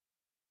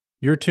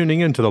You're tuning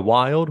into the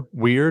Wild,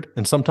 Weird,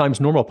 and Sometimes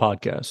Normal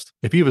podcast.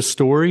 If you have a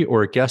story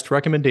or a guest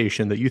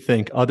recommendation that you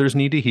think others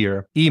need to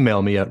hear,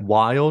 email me at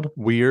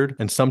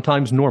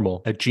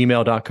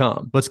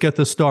wildweirdandsometimesnormal@gmail.com. Let's get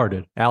this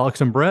started. Alex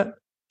and Brett,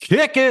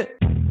 kick it!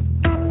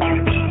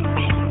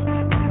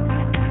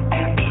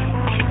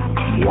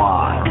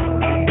 Wild.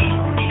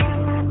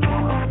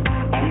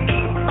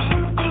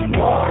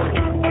 Wild.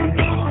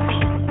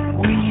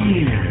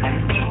 Weird.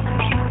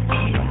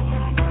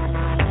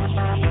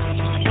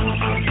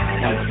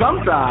 And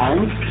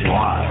sometimes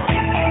wild.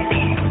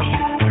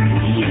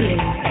 Weird.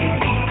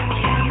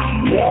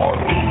 Wild.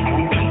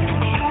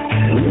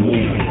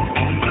 Weird.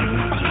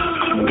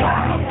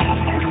 Wild.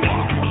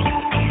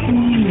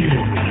 Weird.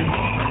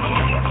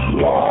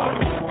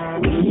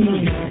 Wild.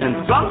 Weird. And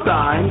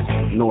sometimes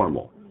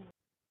normal.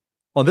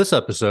 On this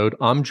episode,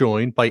 I'm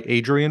joined by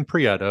Adrian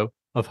Prieto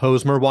of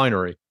Hosmer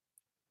Winery.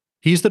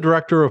 He's the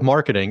director of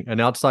marketing and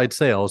outside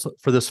sales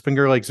for this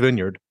Finger Lakes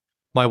vineyard.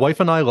 My wife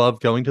and I love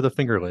going to the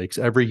Finger Lakes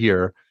every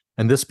year,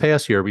 and this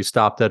past year we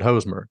stopped at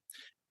Hosmer.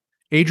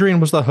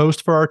 Adrian was the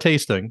host for our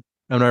tasting,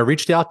 and when I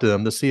reached out to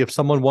them to see if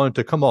someone wanted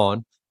to come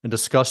on and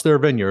discuss their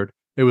vineyard,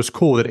 it was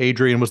cool that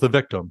Adrian was the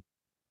victim.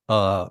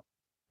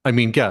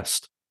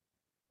 Guest.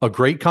 A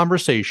great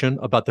conversation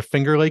about the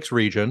Finger Lakes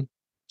region,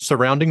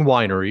 surrounding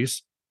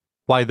wineries,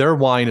 why their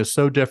wine is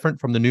so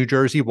different from the New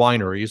Jersey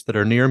wineries that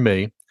are near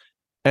me,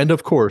 and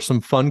of course,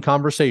 some fun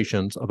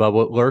conversations about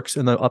what lurks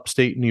in the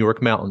upstate New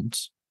York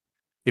mountains.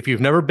 If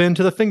you've never been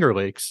to the Finger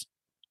Lakes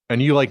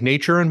and you like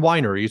nature and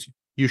wineries,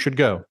 you should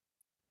go.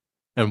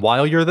 And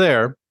while you're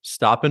there,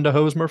 stop into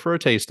Hosmer for a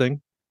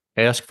tasting,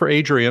 ask for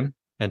Adrian,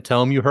 and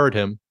tell him you heard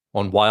him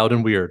on Wild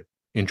and Weird.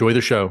 Enjoy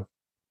the show.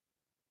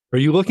 Are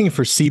you looking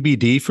for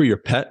CBD for your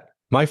pet?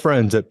 My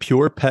friends at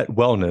Pure Pet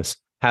Wellness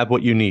have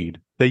what you need.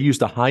 They use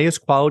the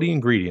highest quality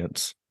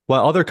ingredients.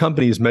 While other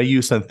companies may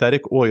use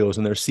synthetic oils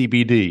in their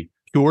CBD,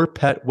 Pure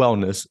Pet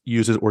Wellness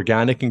uses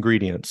organic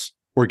ingredients,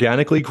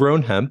 organically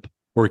grown hemp,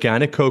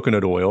 organic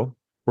coconut oil,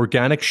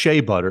 organic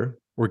shea butter,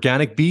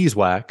 organic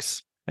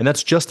beeswax, and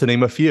that's just to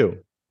name a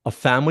few. A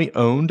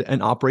family-owned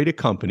and operated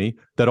company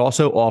that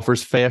also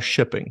offers fast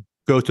shipping.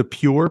 Go to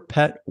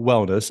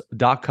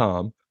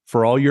purepetwellness.com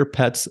for all your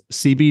pet's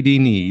CBD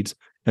needs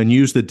and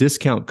use the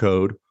discount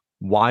code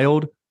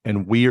WILD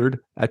and WEIRD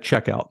at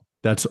checkout.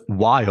 That's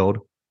WILD,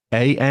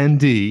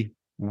 A-N-D,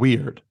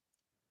 WEIRD.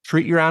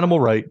 Treat your animal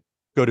right.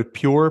 Go to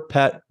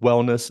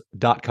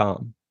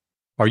purepetwellness.com.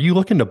 Are you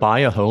looking to buy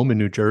a home in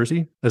New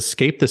Jersey?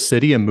 Escape the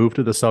city and move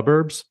to the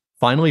suburbs?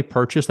 Finally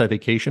purchase a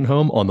vacation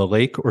home on the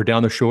lake or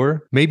down the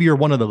shore? Maybe you're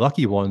one of the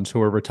lucky ones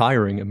who are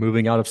retiring and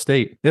moving out of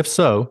state. If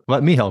so,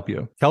 let me help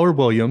you. Keller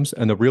Williams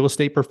and the Real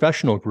Estate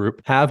Professional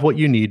Group have what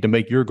you need to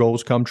make your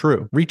goals come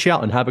true. Reach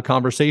out and have a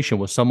conversation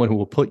with someone who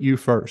will put you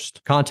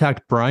first.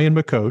 Contact Brian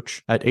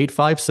McCoach at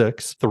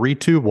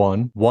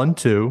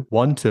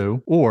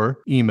 856-321-1212 or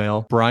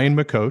email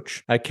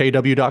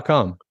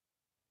brianmccoach@kw.com.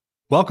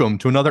 Welcome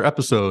to another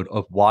episode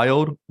of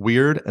Wild,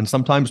 Weird, and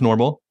Sometimes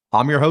Normal.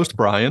 I'm your host,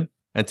 Brian.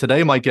 And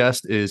today my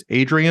guest is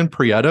Adrian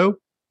Prieto.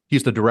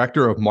 He's the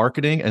director of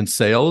marketing and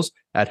sales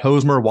at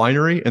Hosmer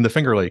Winery in the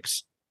Finger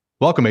Lakes.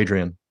 Welcome,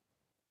 Adrian.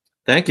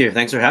 Thank you.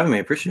 Thanks for having me.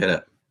 Appreciate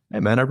it.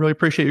 Hey, man, I really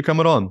appreciate you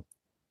coming on.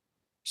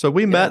 So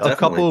we met a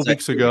couple of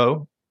weeks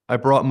ago. I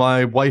brought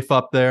my wife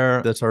up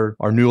there. That's our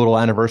new little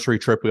anniversary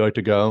trip we like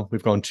to go.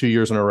 We've gone 2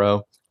 years in a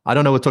row. I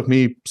don't know what took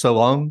me so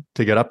long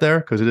to get up there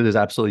because it is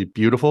absolutely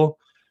beautiful.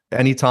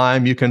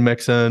 Anytime you can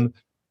mix in,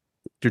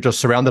 you're just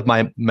surrounded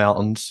by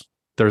mountains.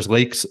 There's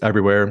lakes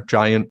everywhere,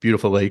 giant,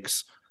 beautiful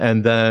lakes.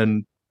 And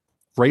then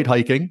great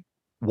hiking,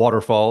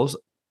 waterfalls.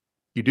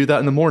 You do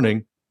that in the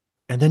morning,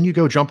 and then you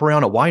go jump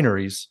around at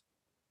wineries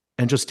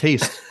and just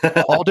taste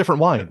all different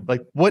wine.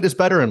 Like, what is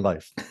better in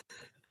life?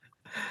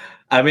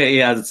 I mean,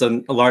 yeah, it's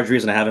a large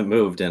reason I haven't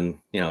moved in,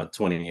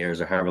 20 years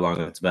or however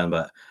long it's been.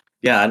 But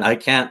yeah, and I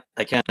can't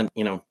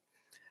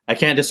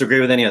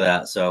disagree with any of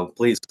that. So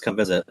please come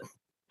visit.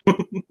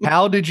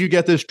 How did you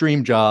get this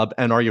dream job,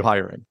 and are you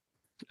hiring?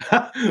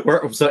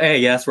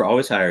 Yes, we're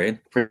always hiring.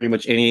 Pretty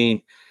much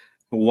any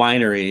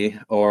winery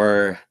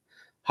or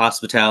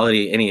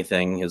hospitality,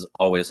 anything is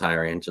always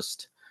hiring,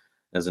 just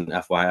as an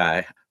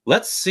FYI.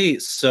 Let's see.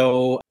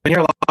 So I've been here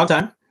a long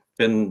time.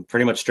 Been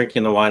pretty much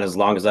drinking the wine as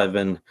long as I've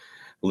been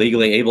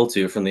legally able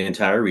to from the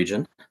entire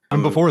region.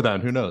 And before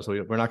then, who knows?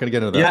 We're not going to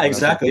get into that. Yeah,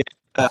 exactly.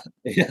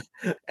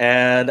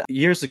 And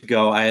years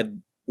ago, I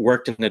had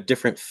worked in a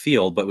different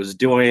field, but was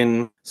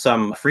doing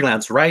some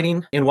freelance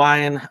writing in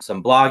wine,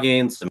 some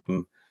blogging,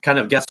 some kind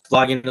of guest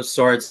blogging of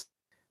sorts.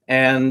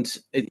 And,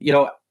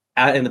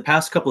 in the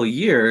past couple of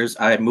years,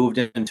 I moved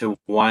into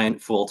wine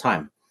full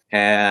time.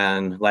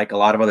 And like a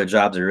lot of other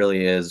jobs, it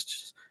really is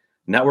just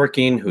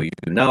networking, who you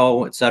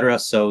know, etc.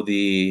 So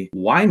the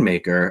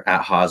winemaker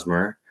at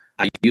Hosmer,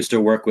 I used to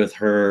work with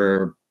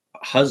her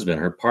husband,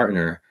 her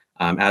partner,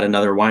 at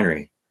another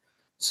winery.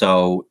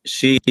 So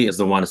she is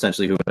the one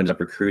essentially who ended up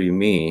recruiting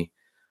me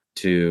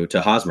to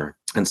Hosmer.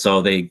 And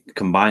so they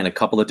combined a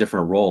couple of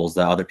different roles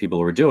that other people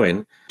were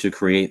doing to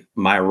create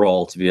my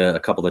role to be a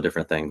couple of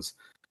different things.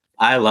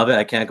 I love it.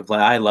 I can't complain.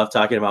 I love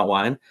talking about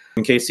wine,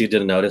 in case you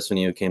didn't notice when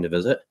you came to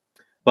visit.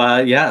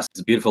 But yes,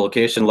 it's a beautiful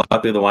location.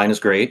 Luckily, the wine is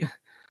great.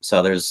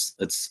 So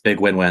it's big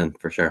win-win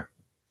for sure.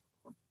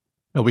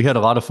 No, we had a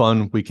lot of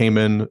fun. We came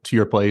in to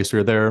your place. We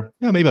were there,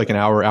 maybe like an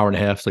hour, hour and a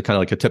half. So kind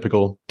of like a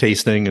typical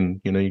tasting,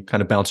 and you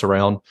kind of bounce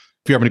around.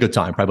 If you're having a good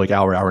time, probably like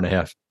hour, hour and a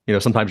half.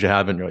 Sometimes you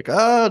haven't. You're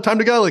like, time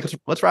to go. Like,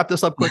 let's wrap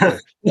this up quickly.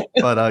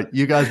 But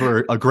you guys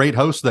were a great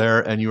host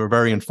there, and you were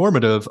very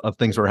informative of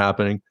things that were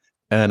happening.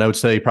 And I would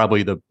say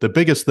probably the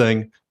biggest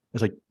thing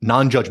is like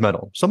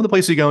non-judgmental. Some of the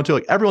places you go into,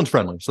 like everyone's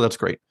friendly, so that's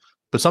great.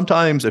 But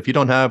sometimes if you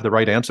don't have the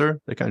right answer,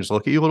 they kind of just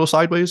look at you a little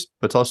sideways.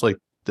 But it's also like,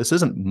 this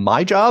isn't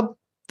my job.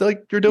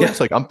 Like you're doing. It's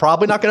like, I'm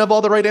probably not gonna have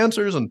all the right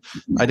answers, and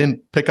I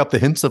didn't pick up the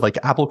hints of like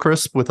apple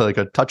crisp with like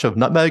a touch of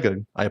nutmeg,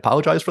 and I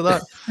apologize for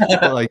that.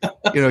 But like,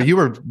 you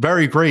were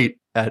very great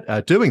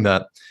at doing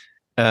that.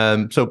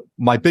 And so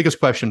my biggest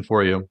question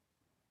for you,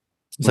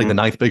 it's like the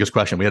ninth biggest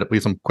question. We had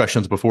some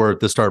questions before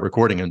this started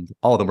recording, and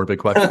all of them were big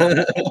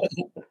questions.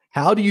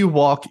 How do you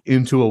walk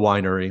into a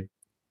winery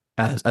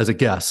as a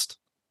guest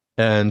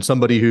and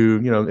somebody who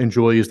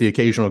enjoys the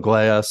occasional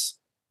glass,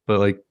 but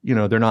like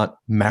they're not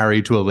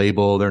married to a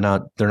label, they're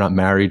not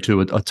married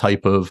to a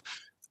type of,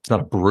 it's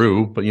not a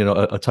brew, but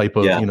a type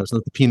of it's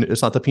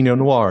not the Pinot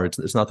Noir,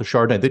 it's not the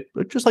Chardonnay.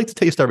 They just like to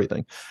taste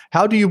everything.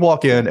 How do you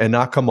walk in and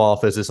not come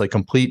off as this like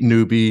complete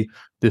newbie,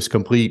 this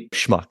complete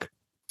schmuck?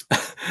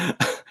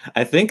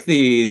 I think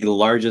the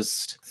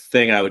largest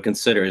thing I would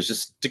consider is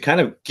just to kind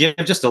of give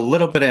just a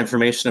little bit of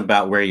information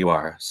about where you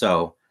are.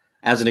 So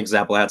as an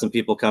example, I had some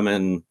people come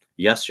in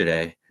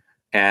yesterday,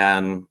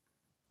 and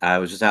I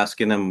was just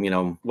asking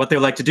them, what they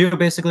like to do,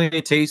 basically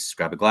taste,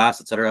 grab a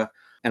glass, etc.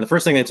 And the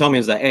first thing they told me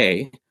is that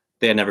they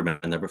had never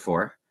been there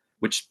before,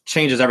 which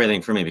changes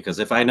everything for me, because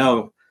if I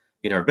know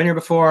you've never been here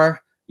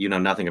before, you know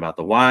nothing about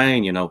the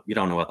wine, you don't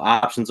know what the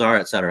options are,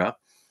 etc.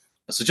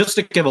 So just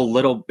to give a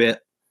little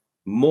bit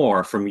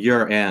more from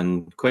your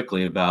end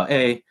quickly about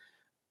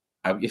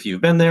if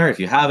you've been there, if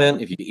you haven't,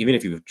 even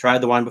if you've tried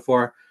the wine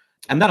before,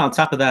 and then on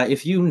top of that,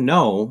 if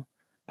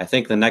I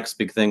think the next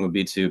big thing would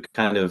be to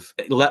kind of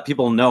let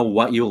people know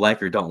what you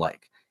like or don't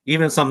like.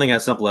 Even something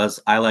as simple as,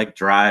 I like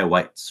dry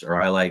whites,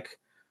 or I like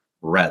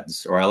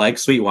reds, or I like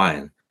sweet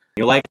wine.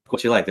 You like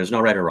what you like. There's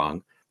no right or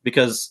wrong.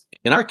 Because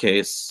in our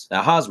case,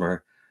 at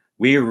Hosmer,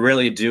 we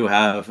really do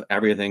have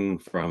everything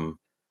from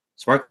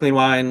sparkling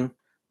wine,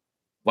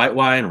 white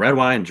wine, red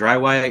wine, dry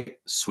white,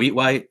 sweet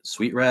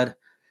red.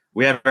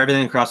 We have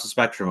everything across the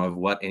spectrum of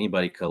what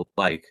anybody could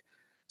like.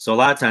 So a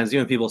lot of times,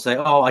 even people say,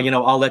 "Oh,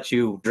 I'll let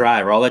you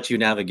drive, or I'll let you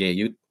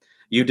navigate."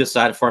 You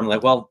decide for me,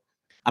 like, well,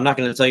 I'm not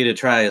going to tell you to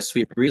try a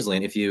sweet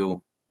Riesling if you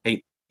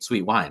hate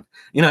sweet wine.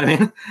 You know what I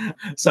mean?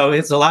 So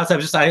it's a lot of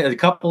times just a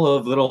couple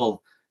of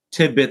little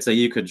tidbits that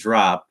you could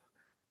drop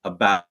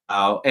about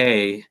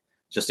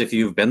just if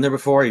you've been there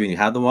before, even you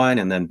had the wine,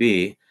 and then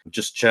B,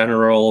 just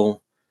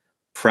general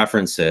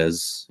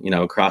preferences,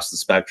 across the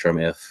spectrum.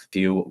 If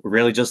you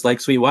really just like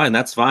sweet wine,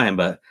 that's fine,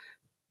 but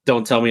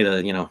don't tell me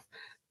to,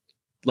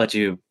 let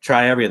you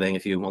try everything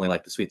if you only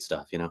like the sweet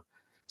stuff,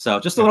 So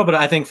just a little bit,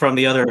 I think, from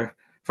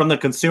the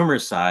consumer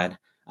side.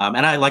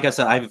 And like I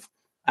said,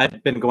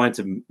 I've been going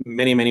to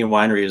many, many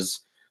wineries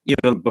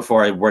even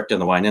before I worked in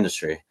the wine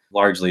industry,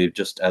 largely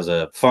just as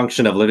a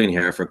function of living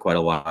here for quite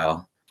a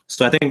while.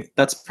 So I think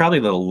that's probably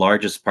the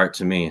largest part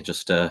to me,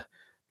 just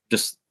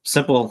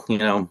simple,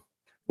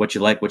 what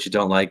you like, what you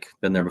don't like,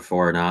 been there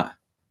before or not.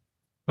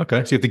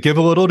 Okay. So you have to give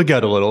a little to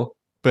get a little.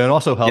 But it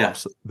also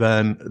helps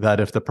then that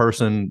if the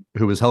person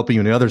who is helping you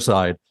on the other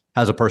side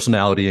has a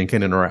personality and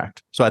can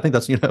interact. So I think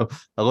that's, a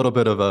little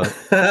bit of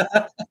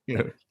a,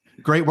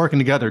 great working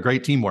together,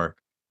 great teamwork.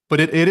 But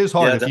it is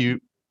hard if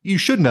you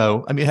should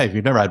know. I mean, hey, if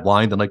you've never had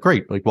wine, then like,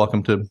 great, like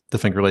welcome to the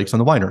Finger Lakes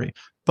and the winery.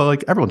 But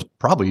like everyone's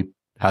probably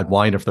had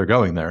wine if they're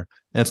going there.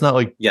 And it's not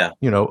like,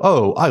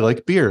 oh, I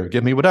like beer,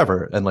 give me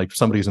whatever. And like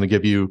somebody's going to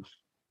give you,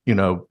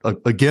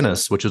 a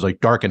Guinness, which is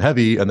like dark and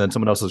heavy. And then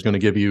someone else is going to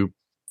give you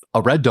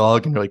a Red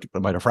Dog, and you're like,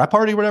 am I at a frat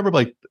party or whatever?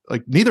 Like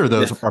neither of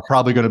those are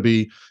probably going to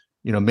be,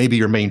 maybe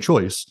your main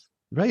choice,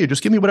 right? You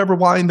just give me whatever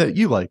wine that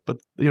you like, but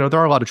there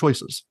are a lot of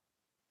choices.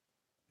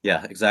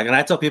 Yeah, exactly. And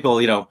I tell people,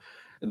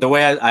 the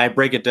way I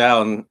break it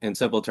down in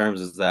simple terms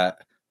is that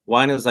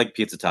wine is like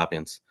pizza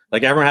toppings.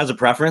 Like everyone has a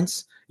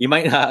preference. You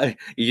might not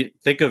you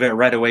think of it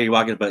right away you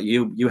walk in, but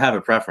you have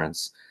a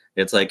preference.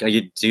 It's like,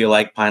 do you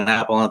like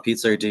pineapple on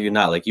pizza or do you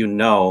not? Like,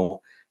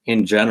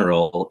 in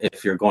general,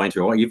 if you're going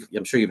through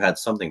I'm sure you've had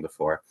something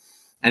before.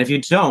 And if you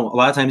don't, a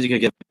lot of times you can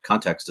give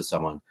context to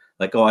someone.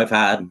 Like, oh, I've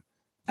had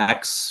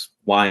X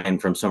wine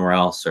from somewhere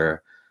else,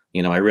 or,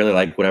 I really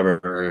like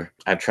whatever.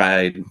 I've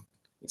tried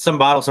some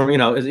bottles, or,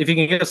 if you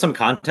can give some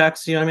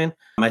context, you know what I mean?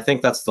 I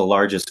think that's the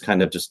largest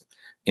kind of just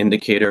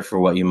indicator for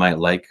what you might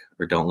like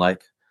or don't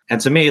like.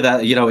 And to me,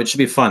 that, it should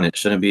be fun. It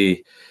shouldn't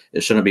be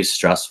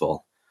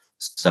stressful.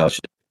 So it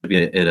should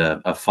be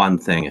a fun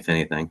thing, if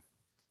anything.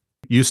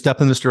 You step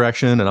in this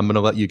direction, and I'm going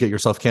to let you get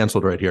yourself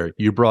canceled right here.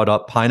 You brought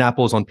up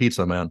pineapples on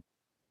pizza, man.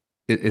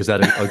 Is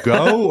that a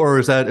go, or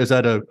is that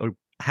a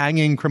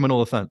hanging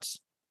criminal offense?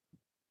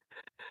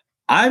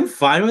 I'm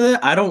fine with it.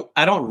 I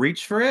don't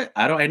reach for it.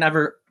 I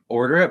never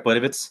order it, but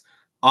if it's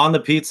on the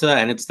pizza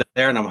and it's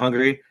there and I'm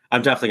hungry,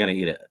 I'm definitely gonna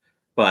eat it.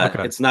 But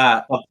Okay. it's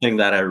not something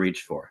that I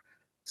reach for.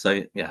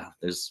 So yeah,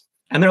 there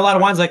are a lot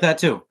of wines like that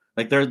too.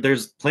 Like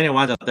there's plenty of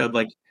wines out there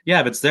like, yeah,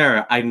 if it's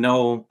there, I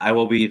know I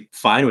will be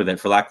fine with it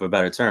for lack of a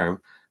better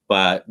term.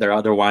 But there are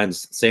other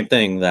wines, same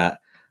thing, that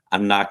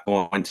I'm not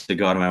going to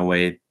go out of my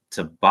way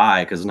to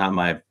buy because it's not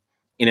my,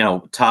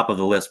 top of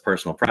the list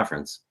personal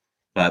preference.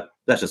 But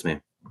that's just me.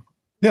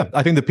 Yeah,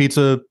 I think the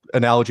pizza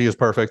analogy is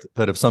perfect.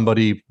 That if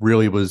somebody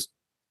really was,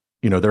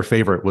 their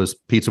favorite was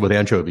pizza with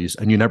anchovies,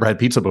 and you never had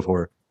pizza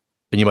before,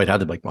 and you might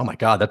have to be like, oh my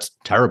God, that's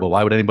terrible.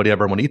 Why would anybody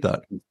ever want to eat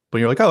that? But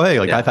you're like, oh, hey,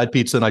 like Yeah. I've had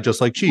pizza and I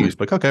just like cheese.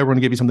 Like, okay, we're going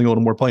to give you something a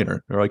little more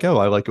plainer. Or like, oh,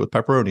 I like it with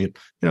pepperoni.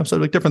 So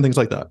like different things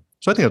like that.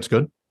 So I think that's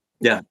good.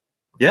 Yeah.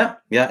 Yeah.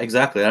 Yeah,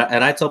 exactly.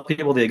 And I tell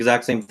people the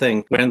exact same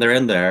thing when they're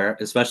in there,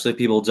 especially if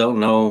people don't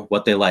know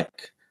what they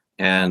like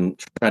and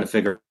trying to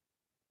figure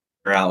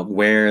out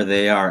where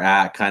they are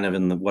at kind of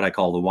in what I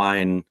call the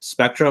wine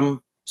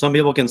spectrum. Some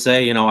people can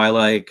say, I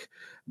like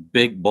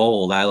big,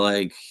 bold, I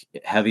like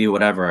heavy,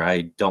 whatever.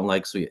 I don't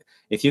like sweet.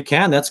 If you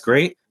can, that's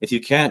great. If you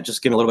can't,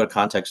 just give me a little bit of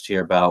context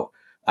here about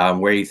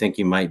where you think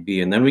you might be.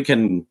 And then we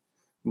can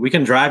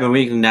drive and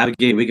we can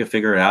navigate, we can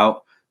figure it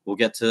out. We'll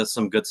get to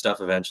some good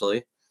stuff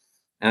eventually.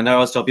 And I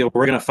always tell people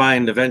we're going to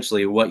find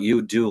eventually what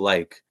you do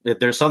like. If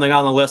there's something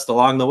on the list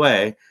along the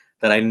way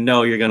that I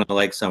know you're going to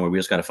like somewhere, we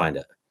just got to find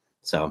it.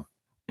 So,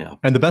 yeah.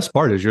 And the best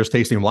part is you're just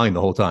tasting wine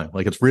the whole time.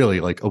 Like it's really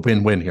like a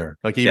win-win here.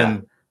 Like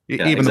even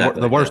exactly.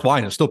 the worst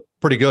wine is still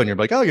pretty good. And you're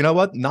like, oh, you know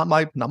what? Not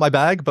my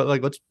bag, but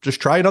like let's just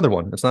try another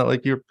one. It's not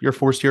like you're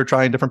forced here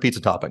trying different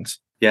pizza toppings.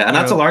 Yeah, and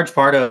that's a large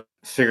part of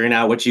figuring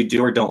out what you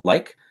do or don't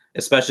like,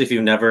 especially if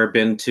you've never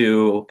been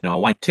to a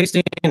wine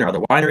tasting or other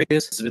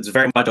wineries. It's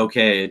very much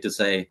okay to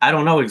say, I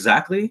don't know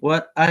exactly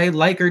what I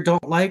like or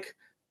don't like,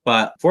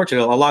 but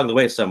fortunately, along the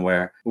way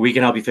somewhere, we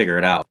can help you figure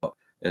it out.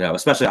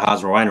 Especially at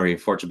Hosmer Winery,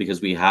 fortunately, because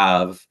we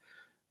have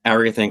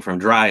everything from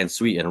dry and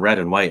sweet and red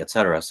and white,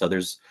 etc. So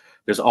there's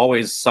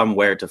always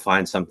somewhere to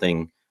find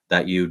something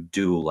that you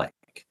do like.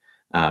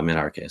 In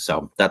our case,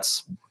 so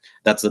that's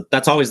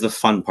always the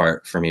fun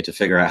part for me,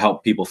 to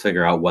help people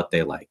figure out what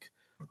they like.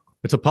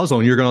 It's a puzzle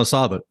and you're going to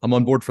solve it. I'm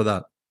on board for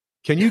that.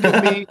 Can you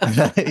give me,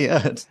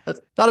 yeah, it's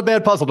not a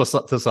bad puzzle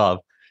to solve.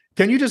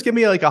 Can you just give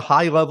me like a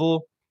high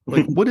level,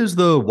 like what is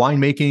the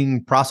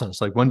winemaking process?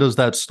 Like when does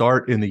that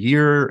start in the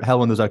year? How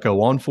long does that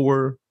go on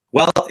for?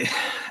 Well,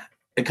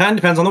 it kind of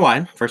depends on the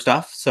wine, first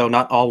off. So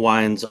not all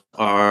wines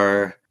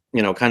are,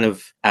 kind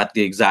of at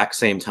the exact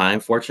same time,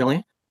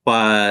 fortunately.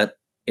 But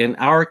in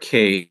our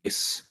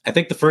case, I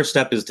think the first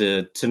step is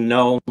to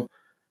know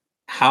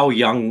how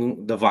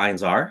young the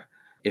vines are.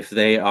 If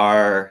they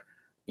are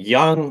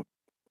young,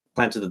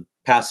 planted the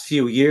past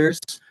few years,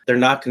 they're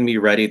not going to be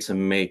ready to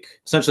make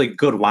essentially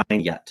good wine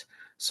yet.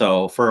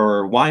 So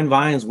for wine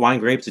vines, wine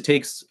grapes, it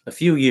takes a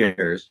few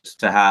years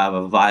to have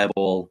a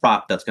viable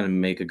crop that's going to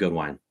make a good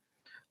wine.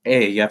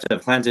 You have to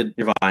have planted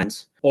your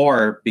vines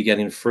or be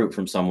getting fruit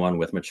from someone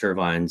with mature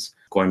vines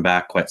going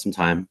back quite some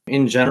time.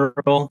 In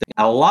general,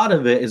 a lot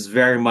of it is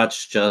very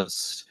much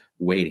just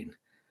waiting.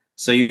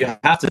 So you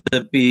have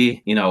to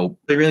be,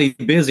 really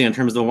busy in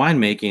terms of the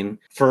winemaking.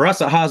 For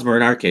us at Hosmer,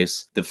 in our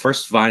case, the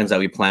first vines that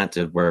we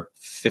planted were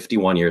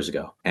 51 years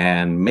ago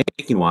and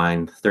making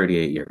wine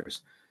 38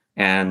 years.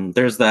 And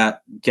there's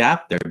that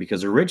gap there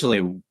because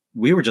originally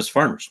we were just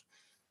farmers.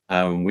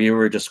 We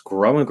were just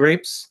growing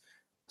grapes,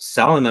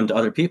 selling them to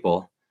other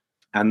people,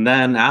 and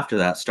then after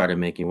that started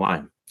making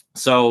wine.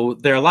 So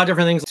there are a lot of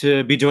different things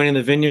to be doing in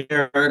the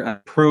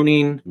vineyard.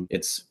 Pruning,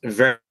 it's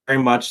very, very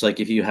much like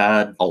if you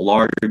had a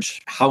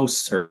large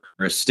house or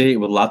estate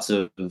with lots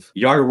of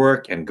yard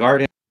work and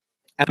garden.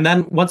 And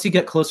then once you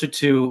get closer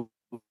to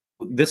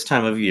this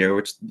time of year,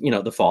 which,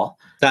 the fall,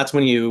 that's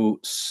when you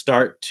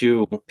start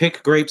to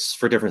pick grapes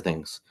for different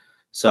things.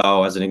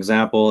 So as an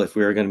example, if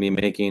we were going to be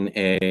making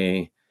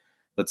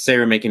let's say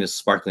we're making a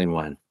sparkling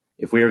wine.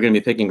 If we were going to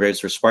be picking grapes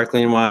for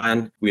sparkling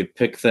wine, we'd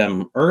pick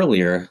them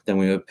earlier than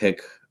we would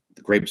pick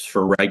the grapes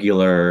for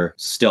regular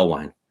still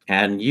wine.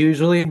 And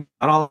usually,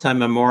 not all the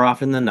time, and more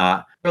often than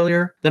not,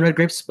 earlier than red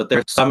grapes, but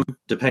there's some,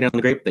 depending on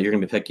the grape, that you're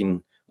going to be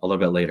picking a little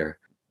bit later.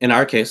 In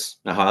our case,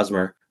 at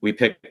Hosmer, we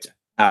picked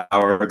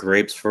our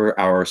grapes for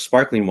our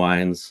sparkling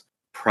wines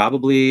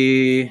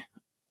probably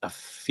a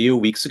few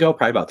weeks ago,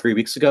 probably about 3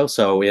 weeks ago.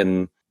 So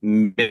in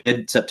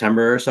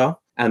mid-September or so.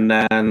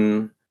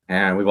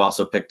 And we've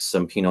also picked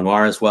some Pinot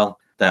Noir as well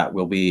that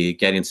we'll be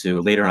getting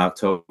to later in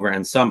October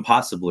and some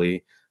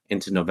possibly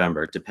into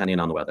November, depending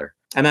on the weather.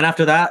 And then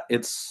after that,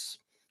 it's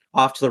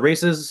off to the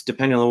races,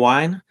 depending on the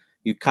wine.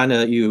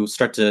 You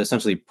start to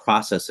essentially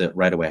process it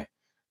right away.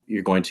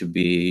 You're going to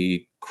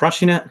be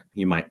crushing it.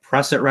 You might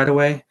press it right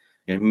away.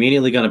 You're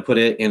immediately going to put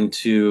it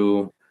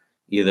into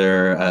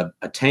either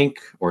a tank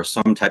or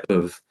some type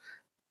of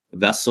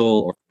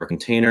vessel or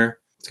container.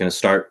 It's going to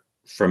start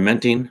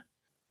fermenting.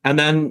 And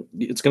then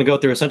it's going to go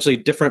through essentially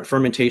different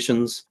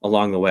fermentations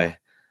along the way.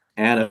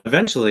 And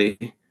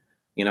eventually,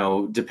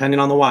 depending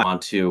on the wine,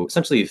 to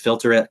essentially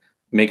filter it,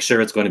 make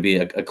sure it's going to be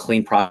a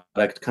clean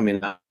product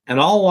coming out. And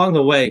all along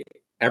the way,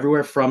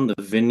 everywhere from the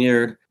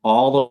vineyard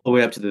all the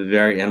way up to the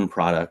very end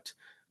product,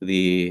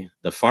 the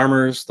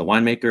farmers, the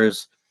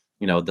winemakers,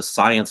 the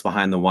science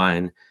behind the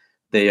wine,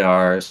 they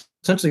are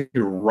essentially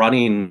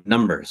running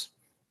numbers,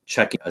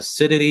 checking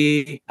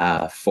acidity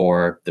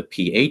for the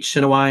pH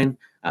in a wine.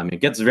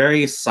 It gets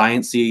very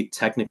sciencey,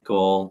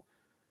 technical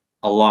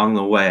along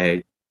the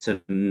way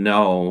to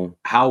know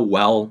how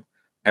well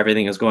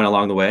everything is going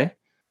along the way.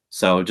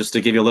 So just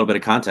to give you a little bit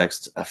of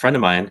context, a friend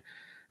of mine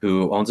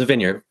who owns a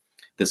vineyard,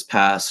 this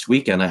past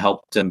weekend, I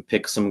helped him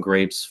pick some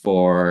grapes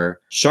for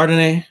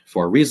Chardonnay,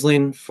 for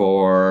Riesling,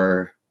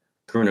 for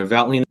Gruner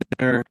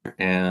Veltliner,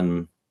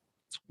 and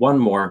one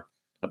more,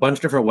 a bunch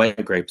of different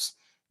white grapes.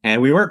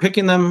 And we weren't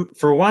picking them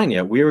for wine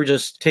yet. We were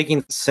just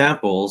taking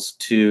samples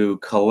to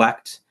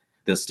collect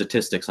the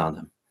statistics on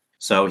them.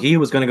 So he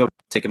was going to go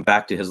take them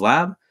back to his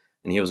lab,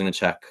 and he was going to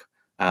check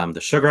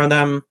the sugar on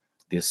them,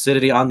 the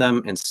acidity on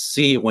them, and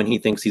see when he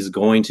thinks he's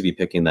going to be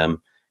picking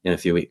them in a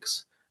few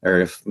weeks, or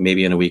if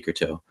maybe in a week or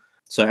two.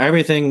 So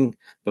everything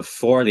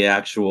before the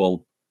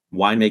actual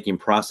winemaking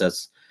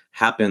process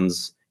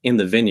happens in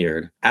the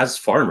vineyard as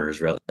farmers,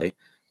 really,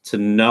 to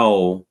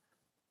know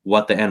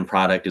what the end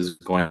product is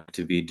going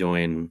to be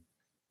doing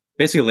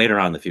basically later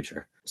on in the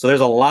future. So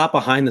there's a lot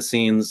behind the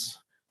scenes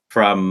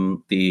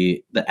from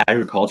the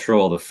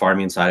agricultural, the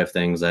farming side of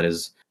things that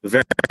is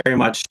very, very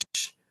much,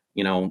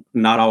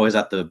 not always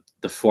at the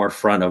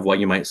forefront of what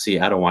you might see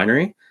at a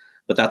winery,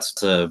 but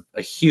that's a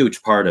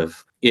huge part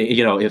of,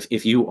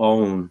 if you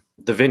own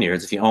the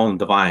vineyards, if you own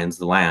the vines,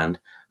 the land,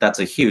 that's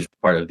a huge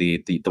part of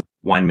the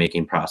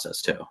winemaking process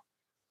too.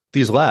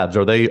 These labs,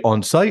 are they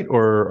on site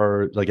or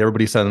are like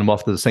everybody sending them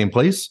off to the same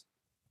place?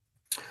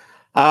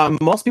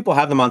 Most people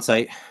have them on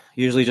site,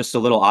 usually just a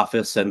little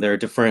office, and they're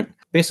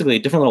basically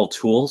different little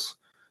tools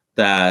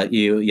that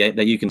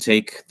you can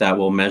take that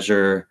will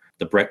measure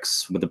the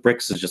bricks. But the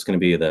bricks is just going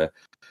to be the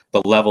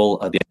level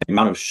of the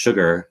amount of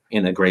sugar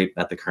in a grape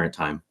at the current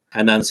time.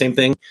 And then same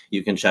thing,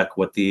 you can check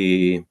what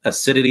the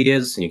acidity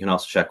is, and you can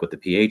also check what the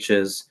pH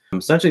is,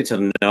 essentially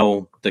to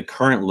know the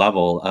current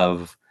level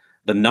of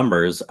the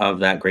numbers of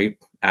that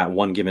grape at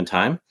one given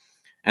time.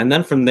 And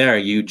then from there,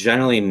 you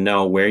generally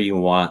know where you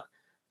want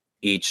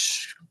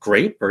each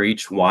grape or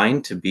each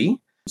wine to be.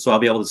 So I'll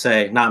be able to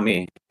say, not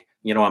me,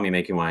 you don't want me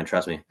making wine,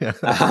 trust me.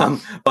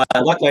 But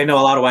luckily I know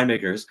a lot of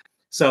winemakers.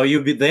 So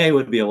they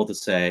would be able to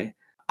say,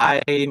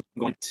 I'm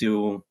going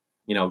to,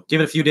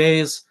 give it a few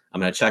days. I'm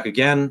going to check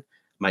again.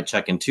 Might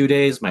check in 2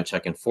 days, might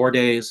check in 4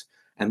 days.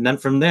 And then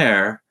from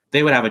there,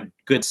 they would have a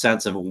good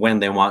sense of when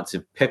they want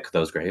to pick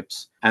those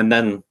grapes. And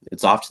then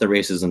it's off to the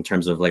races in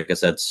terms of, like I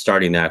said,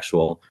 starting the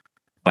actual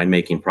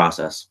winemaking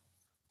process.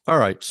 All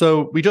right.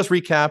 So we just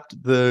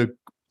recapped the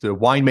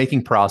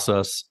winemaking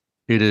process.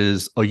 It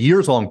is a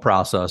years-long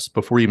process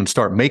before you even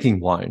start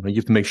making wine. You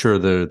have to make sure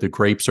the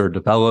grapes are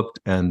developed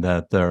and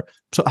that they're...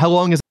 So how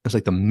long is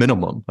like the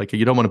minimum? Like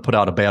you don't want to put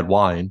out a bad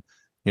wine,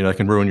 that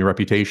can ruin your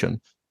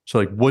reputation. So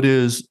like what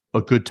is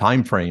a good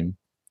time frame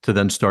to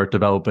then start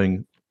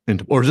developing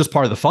into, or is this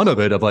part of the fun of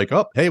it of like,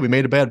 oh, hey, we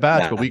made a bad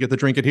batch, but we get to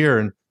drink it here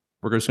and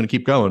we're just going to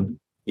keep going?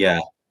 Yeah.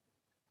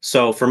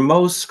 So for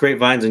most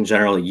grapevines in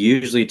general, it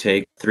usually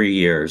take 3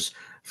 years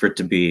for it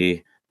to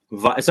be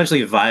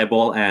essentially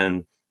viable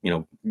and,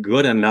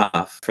 good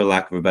enough, for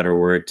lack of a better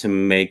word, to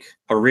make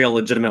a real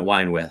legitimate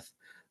wine with.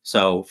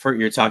 So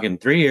you're talking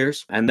 3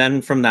 years, and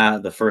then from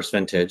that, the first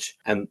vintage,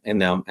 and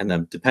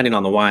then depending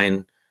on the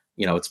wine,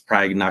 it's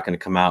probably not going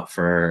to come out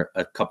for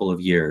a couple of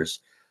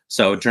years.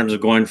 So in terms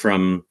of going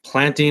from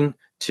planting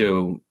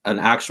to an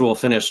actual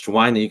finished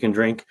wine that you can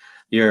drink,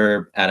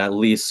 you're at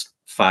least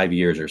 5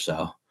 years or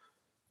so.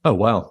 Oh,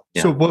 wow.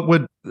 Yeah. So what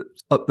would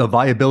the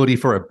viability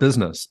for a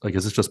business, like,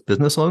 is it just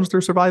business loans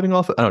they're surviving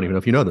off? I don't even know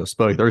if you know this,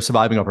 but they're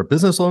surviving off of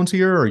business loans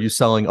here. Or are you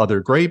selling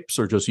other grapes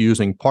or just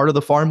using part of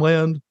the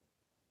farmland?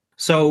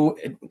 So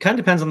it kind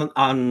of depends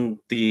on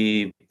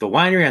the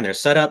winery and their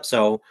setup.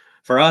 So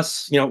for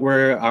us, we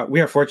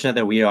are fortunate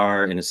that we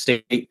are in a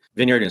state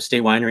vineyard and a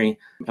state winery.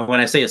 And when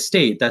I say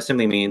estate, that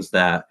simply means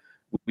that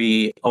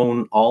we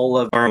own all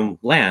of our own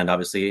land,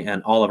 obviously,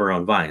 and all of our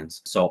own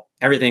vines. So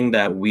everything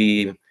that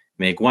we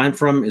make wine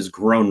from is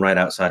grown right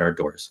outside our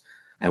doors.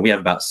 And we have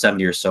about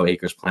 70 or so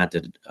acres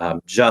planted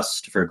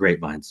just for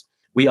grapevines.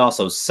 We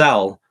also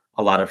sell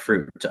a lot of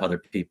fruit to other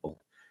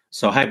people.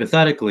 So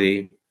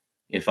hypothetically,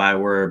 if I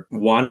were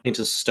wanting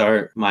to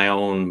start my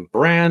own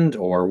brand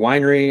or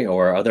winery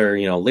or other,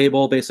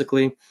 label,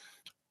 basically,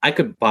 I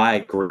could buy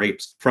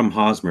grapes from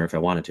Hosmer if I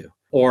wanted to,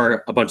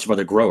 or a bunch of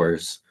other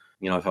growers.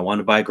 If I wanted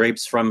to buy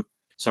grapes from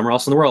somewhere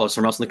else in the world or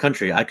somewhere else in the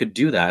country, I could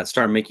do that and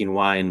start making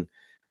wine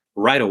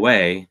right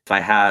away if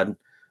I had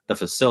the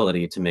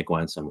facility to make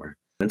wine somewhere.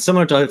 And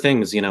similar to other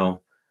things,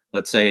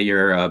 let's say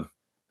you're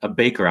a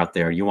baker out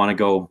there, you want to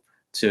go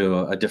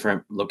to a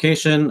different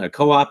location, a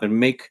co-op, and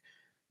make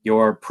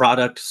your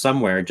product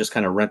somewhere, just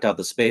kind of rent out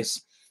the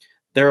space.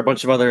 There are a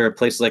bunch of other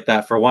places like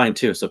that for wine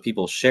too. So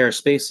people share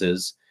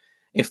spaces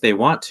if they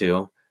want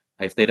to,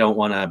 if they don't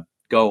want to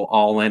go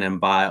all in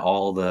and buy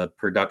all the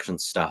production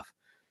stuff.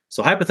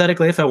 So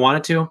hypothetically, if I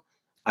wanted to,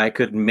 I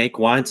could make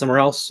wine somewhere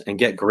else and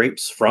get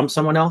grapes from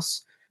someone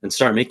else and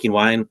start making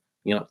wine,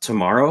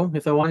 tomorrow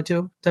if I wanted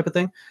to, type of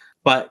thing.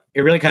 But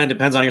it really kind of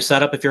depends on your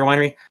setup if you're a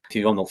winery, if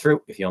you own the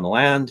fruit, if you own the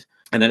land,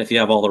 and then if you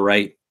have all the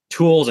right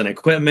tools and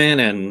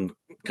equipment and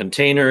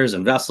containers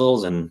and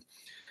vessels and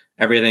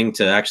everything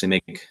to actually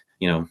make,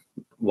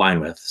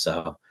 wine with.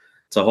 So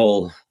it's a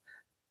whole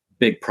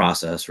big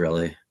process,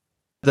 really.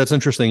 That's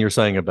interesting you're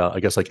saying about, I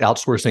guess, like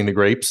outsourcing the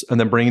grapes and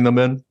then bringing them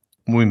in.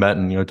 When we met,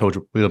 and I told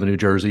you we live in New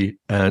Jersey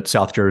and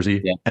South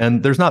Jersey, Yeah.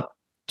 and there's not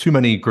too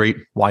many great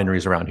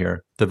wineries around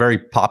here. The very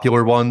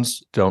popular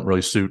ones don't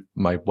really suit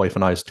my wife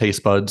and I's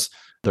taste buds.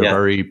 They're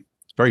very,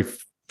 very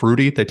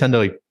fruity. They tend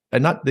to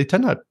they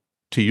tend not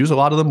to use a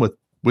lot of them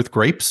with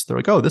grapes. They're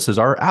like, oh, this is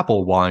our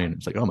apple wine.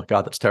 It's like, oh my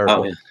God, that's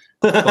terrible. Oh, yeah.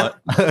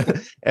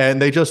 But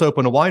and they just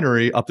opened a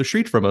winery up the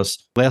street from us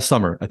last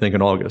summer, I think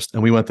in August.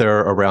 And we went there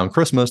around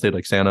Christmas. They had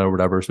like Santa or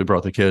whatever. So we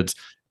brought the kids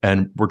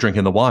and we're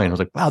drinking the wine. I was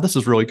like, wow, this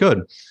is really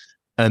good.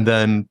 And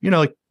then,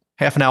 like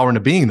half an hour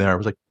into being there, I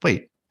was like,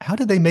 wait, how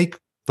did they make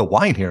the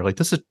wine here? Like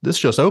this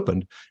just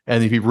opened.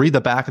 And if you read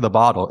the back of the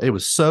bottle, it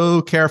was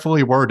so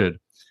carefully worded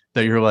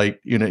that you're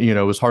like,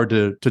 it was hard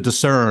to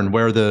discern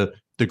where the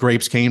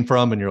grapes came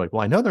from. And you're like,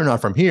 well, I know they're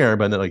not from here,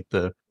 but then like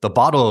the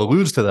bottle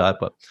alludes to that.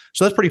 But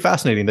so that's pretty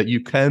fascinating that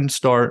you can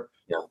start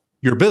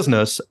your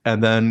business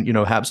and then,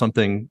 have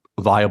something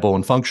viable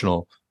and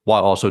functional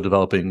while also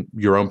developing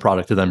your own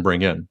product to then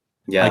bring in.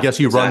 Yeah, I guess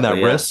you run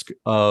that risk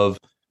of,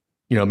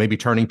 maybe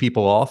turning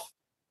people off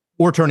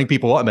or turning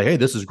people on. Like, hey,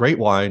 this is great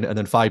wine. And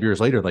then 5 years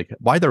later, like,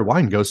 why their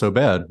wine go so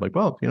bad? Like,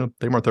 well,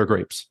 they weren't their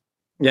grapes.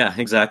 Yeah,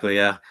 exactly.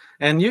 Yeah.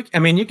 And you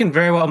can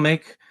very well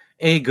make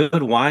a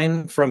good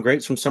wine from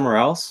grapes from somewhere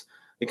else.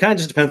 It kind of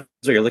just depends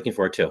what you're looking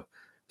for too.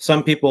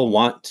 Some people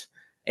want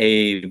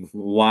a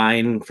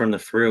wine from the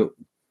fruit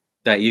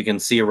that you can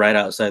see right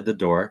outside the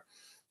door.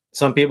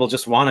 Some people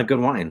just want a good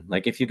wine.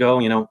 Like if you go,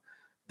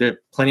 there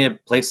are plenty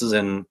of places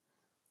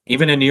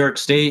even in New York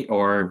State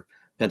or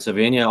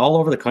Pennsylvania, all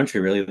over the country,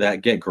 really,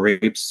 that get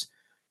grapes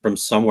from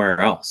somewhere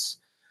else.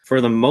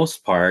 For the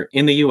most part,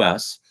 in the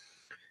US,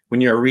 when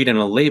you're reading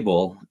a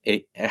label,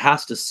 it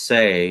has to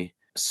say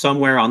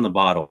somewhere on the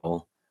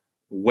bottle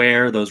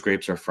where those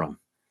grapes are from.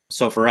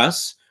 So for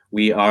us,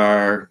 we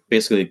are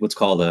basically what's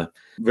called a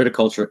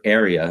viticulture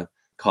area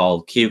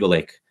called Cayuga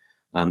Lake.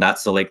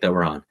 That's the lake that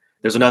we're on.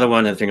 There's another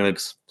one in Finger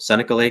Lakes,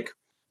 Seneca Lake.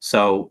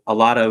 So a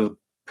lot of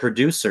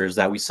producers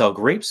that we sell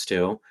grapes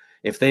to,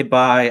 if they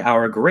buy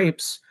our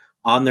grapes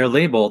on their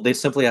label, they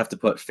simply have to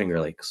put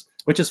Finger Lakes,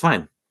 which is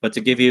fine. But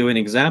to give you an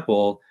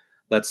example,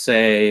 let's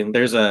say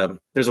there's a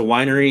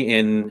winery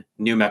in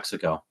New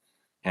Mexico,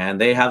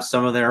 and they have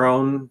some of their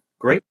own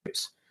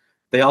grapes.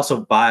 They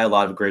also buy a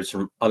lot of grapes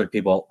from other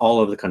people all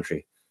over the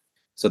country.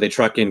 So they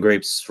truck in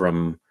grapes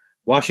from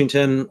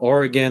Washington,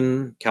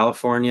 Oregon,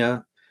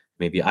 California,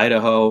 maybe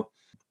Idaho.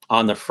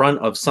 On the front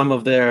of some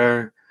of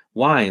their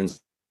wines,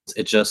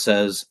 it just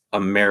says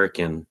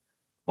American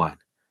wine.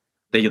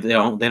 They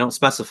don't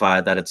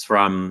specify that it's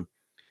from,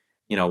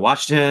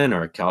 Washington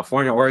or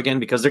California, Oregon,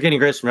 because they're getting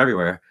grapes from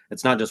everywhere.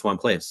 It's not just one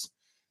place.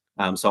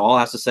 So all it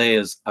has to say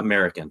is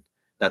American.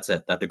 That's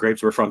it. That the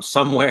grapes were from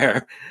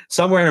somewhere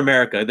in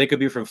America. They could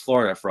be from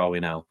Florida for all we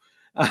know.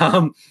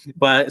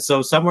 But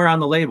so somewhere on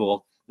the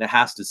label that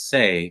has to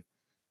say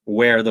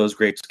where those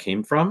grapes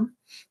came from.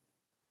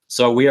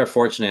 So we are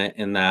fortunate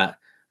in that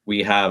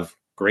we have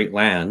great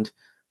land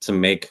to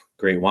make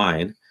great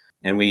wine.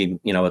 And we,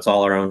 it's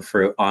all our own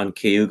fruit on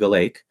Cayuga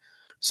Lake.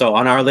 So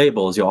on our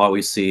labels, you'll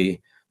always see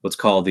what's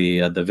called the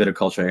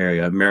viticulture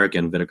area,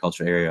 American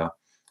viticulture area,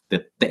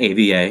 the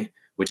AVA,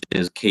 which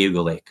is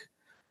Cayuga Lake.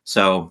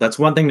 So that's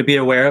one thing to be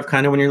aware of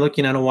kind of when you're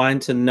looking at a wine,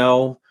 to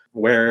know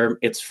where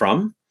it's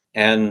from.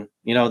 And,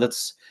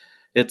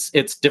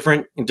 it's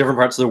different in different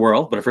parts of the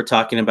world. But if we're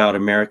talking about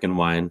American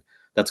wine,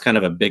 that's kind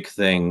of a big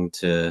thing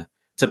to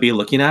be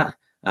looking at,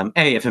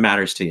 if it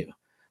matters to you.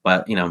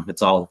 But,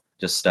 it's all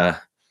just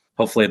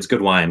hopefully it's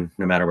good wine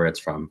no matter where it's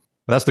from.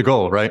 That's the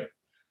goal, right?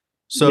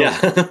 So yeah.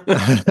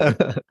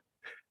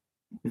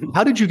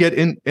 How did you get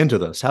into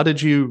this? How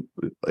did you,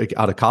 like,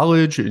 out of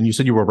college? And you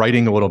said you were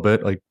writing a little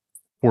bit like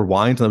for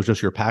wines, and that was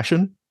just your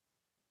passion?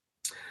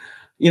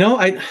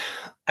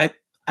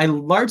 I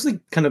largely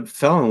kind of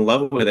fell in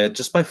love with it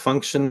just by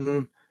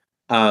function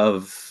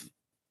of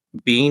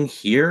being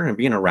here and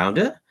being around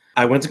it.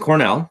 I went to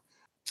Cornell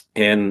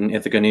in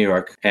Ithaca, New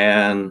York,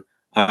 and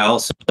I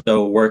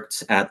also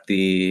worked at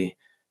the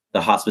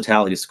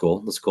hospitality school,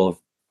 the School of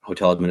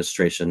Hotel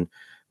Administration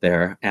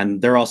there.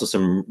 And there are also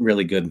some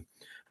really good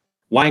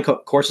wine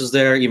courses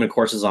there, even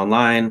courses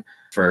online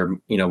for,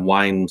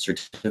 wine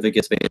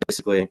certificates,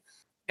 basically.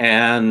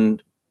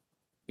 And,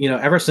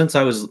 ever since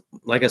I was,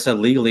 like I said,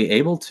 legally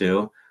able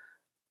to,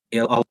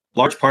 a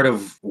large part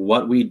of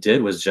what we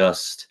did was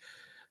just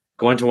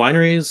going to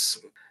wineries,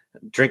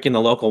 drinking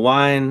the local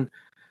wine,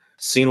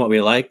 seeing what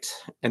we liked.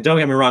 And don't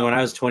get me wrong, when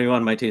I was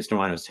 21, my taste in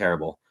wine was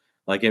terrible.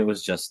 Like, it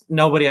was just,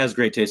 nobody has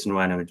great taste in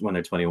wine when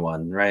they're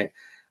 21, right?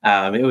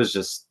 It was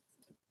just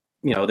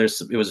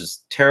it was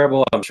just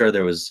terrible. I'm sure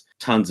there was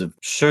tons of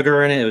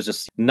sugar in it. It was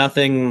just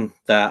nothing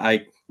that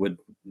I would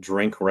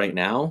drink right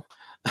now.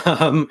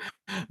 Um,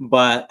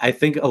 but I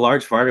think a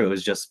large part of it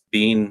was just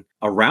being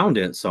around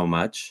it so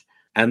much.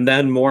 And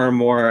then more and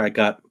more, I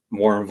got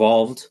more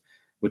involved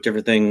with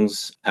different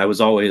things. I was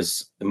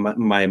always,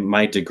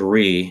 my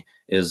degree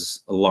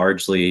is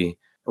largely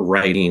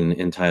writing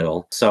in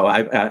title. So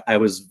I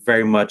was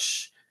very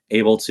much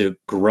able to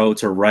grow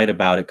to write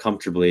about it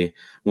comfortably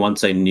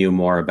once I knew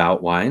more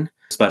about wine,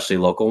 especially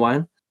local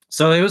wine.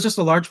 So it was just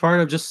a large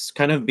part of just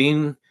kind of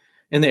being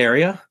in the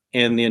area.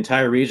 In the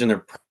entire region, there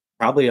are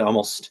probably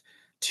almost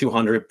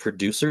 200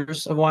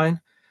 producers of wine,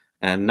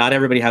 and not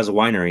everybody has a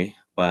winery,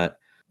 but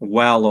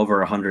well over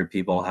 100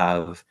 people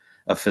have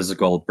a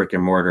physical brick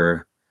and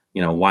mortar,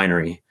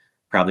 winery,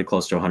 probably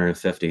close to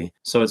 150.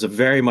 So it's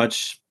very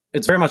much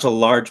a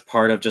large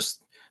part of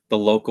just the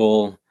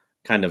local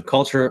kind of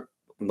culture,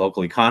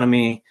 local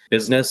economy,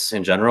 business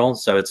in general.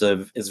 So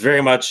it's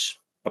very much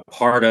a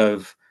part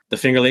of the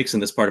Finger Lakes in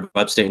this part of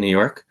upstate New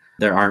York.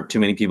 There aren't too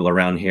many people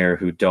around here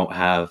who don't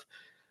have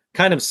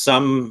kind of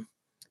some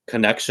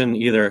connection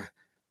either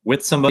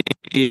with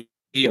somebody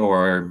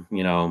or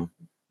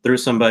through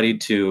somebody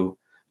to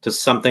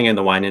something in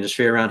the wine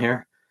industry around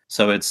here.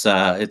 So it's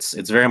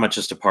very much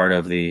just a part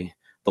of the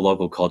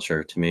local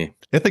culture to me.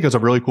 I think it's a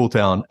really cool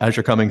town as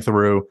you're coming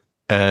through,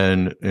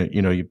 and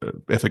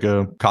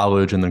Ithaca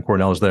College and then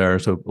Cornell's there,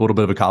 so a little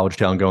bit of a college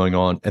town going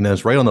on, and then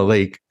it's right on the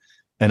lake.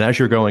 And as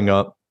you're going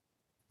up,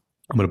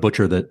 I'm going to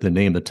butcher the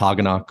name, the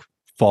Togonock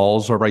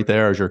Falls are right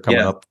there as you're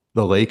coming up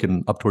the lake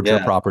and up towards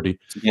your property.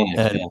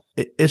 And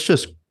it's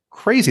just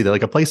crazy that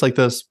like a place like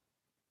this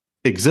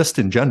exists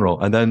in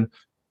general. And then,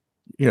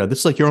 this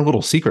is like your own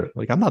little secret.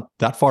 Like, I'm not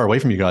that far away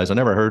from you guys. I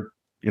never heard,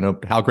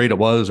 how great it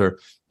was, or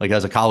like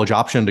as a college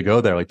option to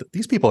go there. Like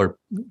these people are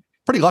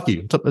pretty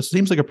lucky. It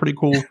seems like a pretty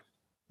cool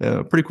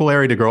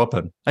area to grow up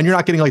in. And you're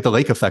not getting like the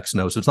lake effect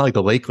snow. So it's not like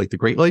the lake, like the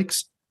Great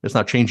Lakes. It's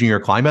not changing your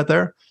climate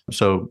there.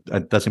 So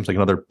that seems like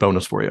another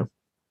bonus for you.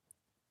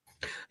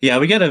 Yeah,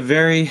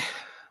 occasionally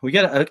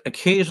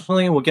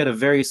we'll get a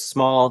very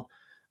small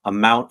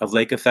amount of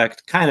lake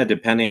effect, kind of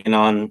depending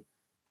on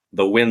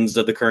the winds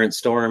of the current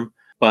storm.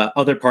 But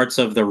other parts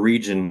of the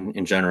region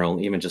in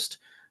general, even just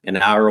an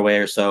hour away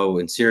or so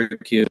in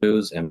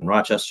Syracuse and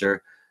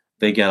Rochester,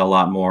 they get a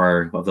lot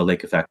more of the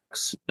lake effect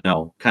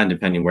snow, kind of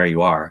depending where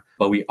you are.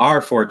 But we are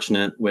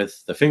fortunate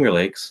with the Finger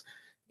Lakes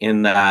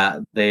in that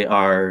they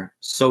are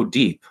so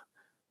deep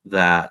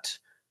that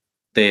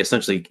they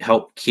essentially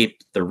help keep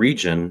the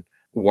region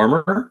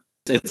warmer.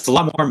 It's a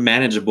lot more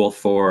manageable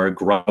for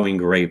growing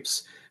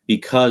grapes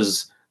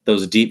because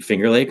those deep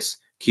Finger Lakes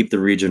keep the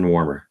region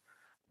warmer.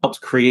 Helps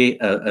create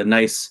a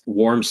nice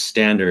warm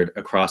standard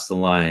across the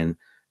line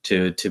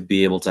to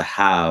be able to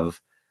have,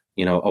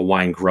 a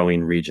wine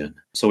growing region.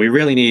 So we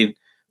really need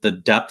the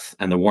depth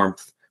and the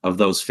warmth of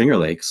those Finger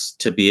Lakes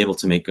to be able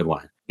to make good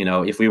wine.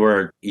 If we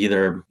were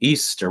either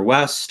east or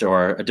west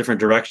or a different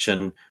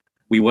direction,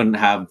 we wouldn't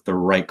have the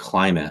right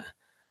climate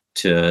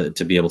to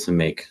be able to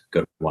make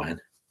good wine.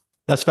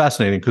 That's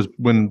fascinating, because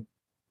when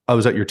I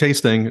was at your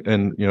tasting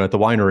and, at the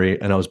winery,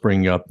 and I was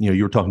bringing up,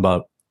 you were talking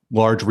about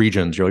large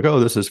regions. You're like,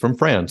 oh, this is from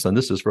France and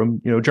this is from,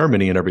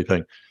 Germany and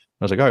everything.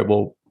 I was like, all right,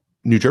 well,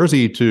 New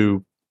Jersey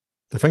to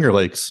the Finger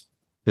Lakes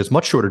is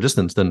much shorter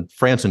distance than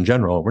France in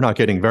general. We're not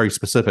getting very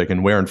specific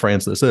in where in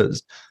France this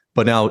is.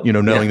 But now,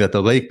 knowing that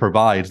the lake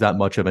provides that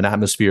much of an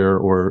atmosphere,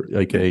 or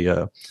like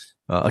a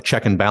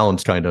check and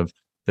balance kind of,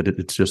 that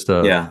it's just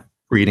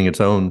creating its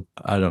own,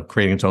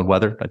 creating its own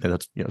weather. I think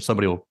that's,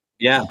 somebody will.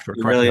 Yeah, sure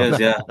it really is.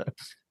 Yeah.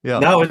 Yeah.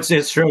 No,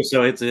 it's true.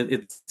 So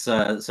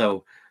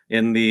so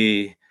in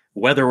the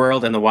weather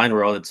world and the wine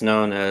world, it's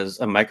known as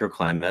a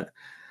microclimate.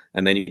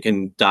 And then you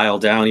can dial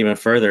down even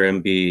further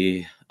and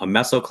be a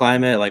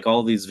mesoclimate, like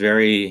all these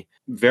very,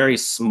 very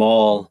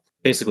small,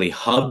 basically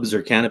hubs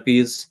or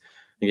canopies.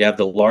 You have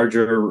the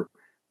larger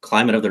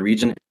climate of the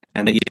region,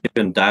 and then you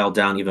can dial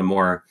down even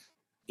more,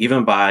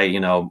 even by,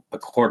 a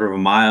quarter of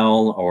a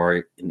mile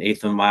or an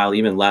eighth of a mile,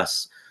 even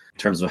less, in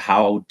terms of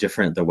how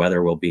different the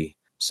weather will be.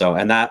 So,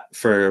 and that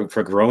for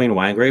growing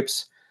wine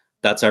grapes,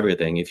 that's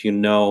everything. If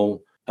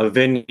a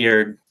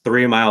vineyard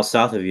 3 miles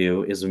south of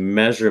you is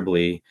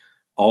measurably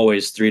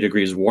always 3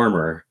 degrees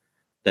warmer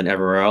than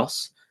everywhere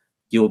else,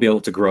 you will be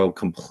able to grow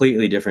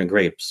completely different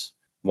grapes,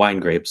 wine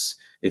grapes,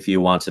 if you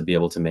want to be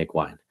able to make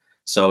wine.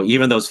 So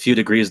even those few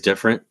degrees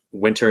different,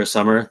 winter or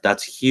summer,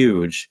 that's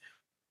huge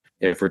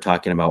if we're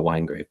talking about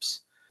wine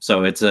grapes.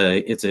 So it's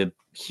a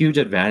huge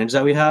advantage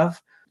that we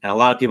have. And a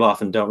lot of people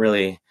often don't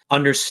really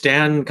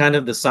understand kind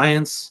of the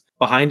science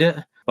behind it.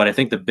 But I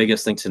think the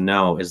biggest thing to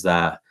know is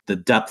that the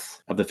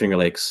depth of the Finger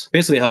Lakes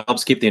basically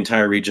helps keep the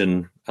entire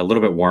region a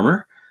little bit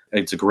warmer.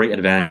 It's a great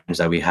advantage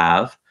that we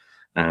have.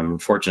 I'm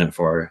fortunate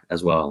for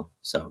as well.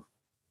 So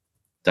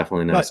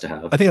definitely nice to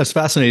have. I think that's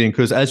fascinating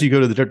because as you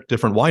go to the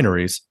different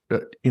wineries,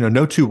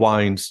 no two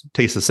wines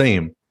taste the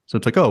same. So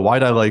it's like, oh, why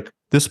do I like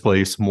this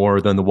place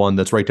more than the one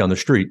that's right down the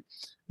street?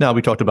 Now,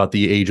 we talked about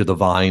the age of the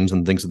vines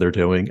and things that they're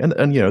doing. And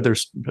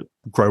there's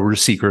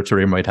growers' secrets or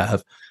you might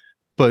have.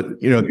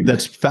 But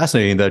that's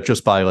fascinating that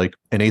just by like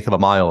an eighth of a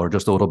mile or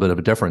just a little bit of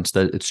a difference,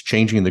 that it's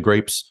changing the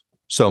grapes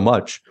so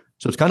much.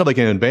 So it's kind of like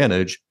an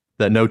advantage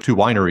that no two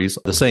wineries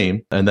are the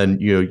same, and then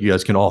you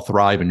guys can all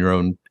thrive in your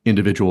own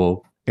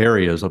individual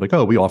areas of like,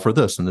 oh, we offer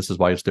this, and this is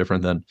why it's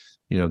different than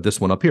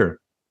this one up here.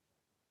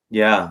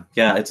 Yeah,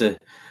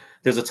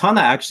 there's a ton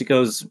that actually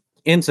goes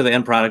into the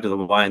end product of the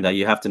wine that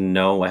you have to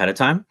know ahead of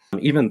time.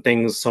 Even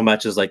things so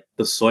much as like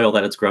the soil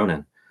that it's grown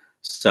in.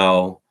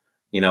 So,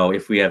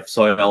 if we have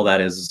soil that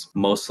is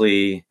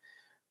mostly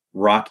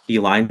rocky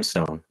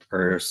limestone,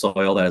 or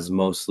soil that is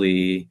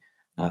mostly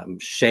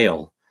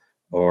shale,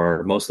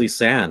 or mostly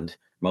sand,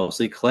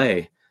 mostly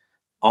clay,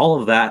 all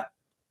of that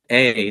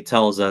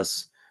tells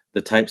us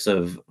the types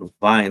of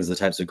vines, the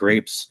types of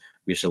grapes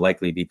we should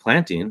likely be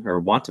planting or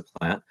want to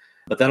plant,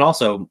 but then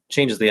also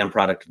changes the end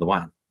product of the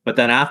wine. But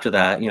then after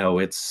that,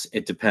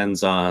 it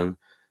depends on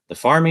the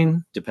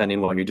farming, depending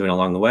on what you're doing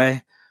along the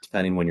way,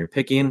 depending when you're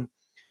picking.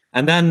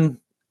 And then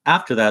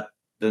after that,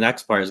 the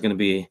next part is going to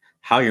be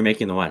how you're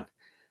making the wine.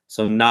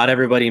 So not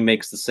everybody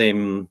makes the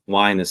same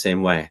wine the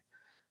same way.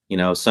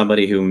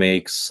 Somebody who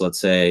makes, let's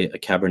say, a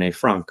Cabernet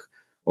Franc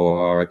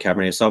or a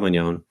Cabernet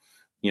Sauvignon,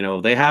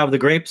 they have the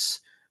grapes.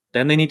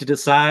 Then they need to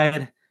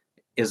decide,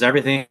 is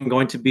everything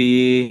going to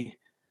be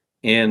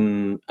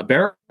in a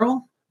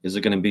barrel? Is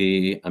it going to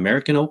be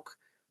American oak?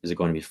 Is it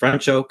going to be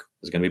French oak?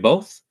 Is it going to be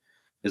both?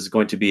 Is it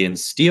going to be in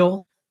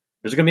steel?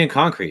 Or is it going to be in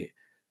concrete?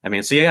 I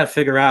mean, so you got to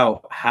figure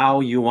out how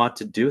you want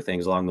to do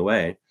things along the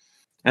way.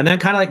 And then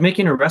kind of like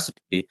making a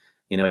recipe,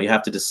 you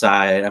have to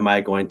decide, am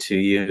I going to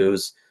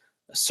use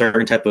a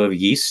certain type of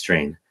yeast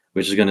strain,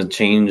 which is going to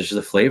change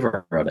the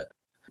flavor of it?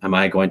 Am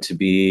I going to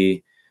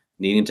be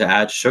needing to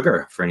add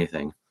sugar for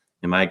anything?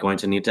 Am I going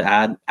to need to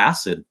add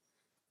acid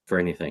for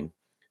anything?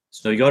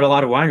 So you go to a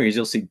lot of wineries,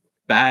 you'll see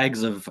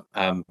bags of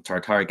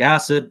tartaric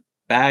acid,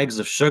 bags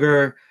of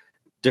sugar,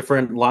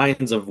 different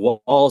lines of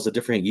walls of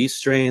different yeast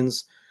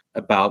strains,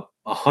 about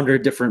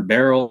 100 different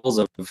barrels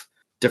of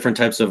different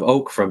types of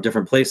oak from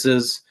different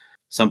places.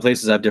 Some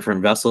places have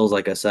different vessels,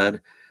 like I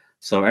said.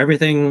 So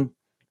everything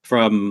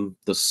from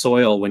the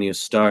soil when you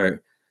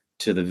start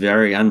to the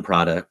very end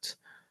product,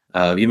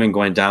 even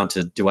going down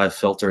to, do I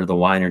filter the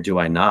wine or do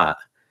I not,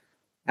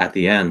 at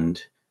the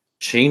end,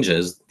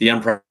 changes the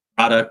end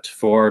product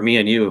for me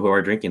and you who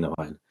are drinking the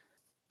wine.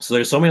 So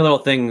there's so many little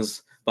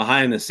things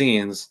behind the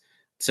scenes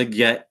to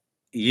get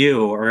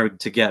you or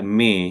to get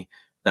me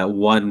that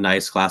one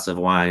nice glass of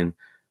wine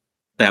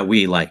that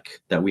we like,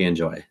 that we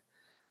enjoy.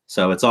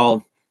 So it's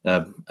all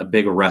a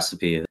big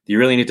recipe. You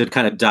really need to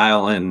kind of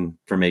dial in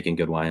for making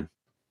good wine.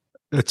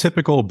 A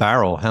typical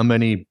barrel, how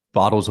many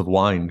bottles of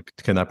wine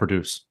can that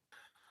produce?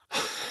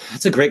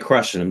 That's a great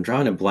question. I'm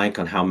drawing a blank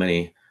on how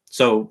many.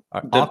 So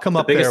I'll come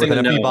up there with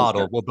an empty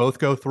bottle. We'll both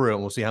go through it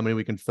and we'll see how many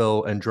we can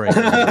fill and drink.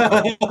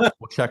 And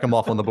we'll check them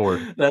off on the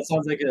board. That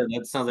sounds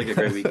like a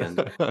great weekend.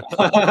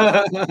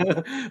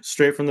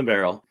 Straight from the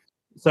barrel.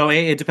 So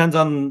it depends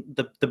on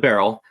the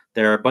barrel.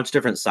 There are a bunch of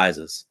different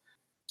sizes.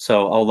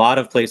 So a lot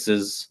of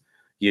places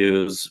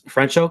use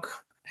French oak,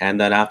 and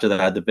then after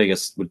that, the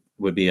biggest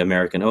would be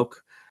American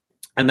oak.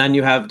 And then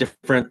you have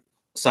different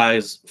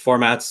size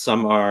formats.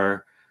 Some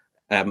are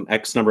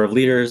X number of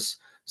liters.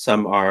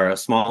 Some are a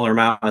smaller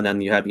amount, and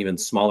then you have even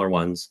smaller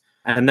ones.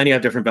 And then you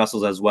have different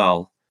vessels as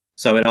well.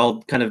 So it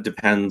all kind of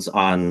depends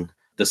on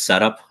the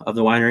setup of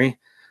the winery.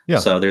 Yeah.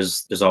 So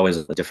there's always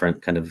a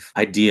different kind of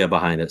idea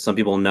behind it. Some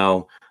people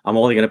know, I'm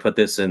only going to put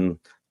this in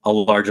a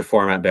larger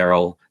format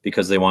barrel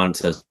because they want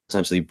to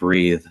essentially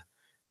breathe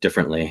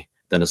differently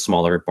than a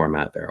smaller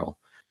format barrel.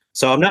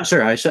 So I'm not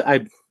sure.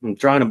 I'm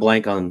drawing a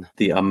blank on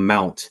the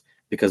amount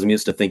because I'm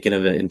used to thinking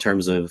of it in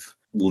terms of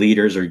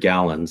liters or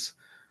gallons.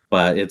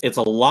 But it's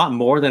a lot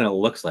more than it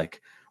looks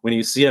like. When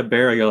you see a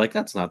barrel, you're like,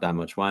 that's not that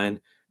much wine.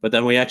 But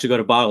then when you actually go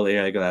to bottle it,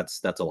 I go,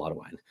 that's a lot of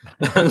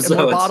wine. So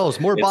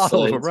more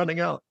bottles. We're running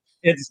out.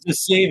 It's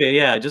deceiving.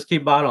 Yeah, just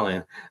keep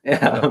bottling.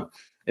 Yeah.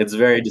 It's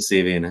very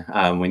deceiving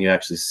when you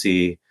actually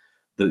see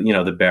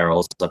the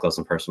barrels up close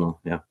and personal.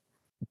 Yeah.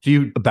 Do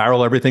you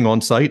barrel everything on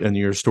site and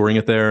you're storing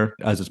it there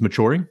as it's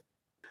maturing?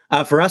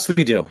 For us,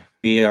 we do.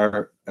 We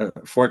are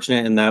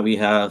fortunate in that we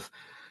have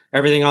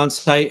everything on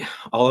site,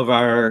 all of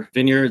our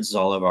vineyards,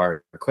 all of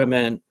our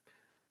equipment,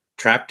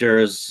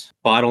 tractors,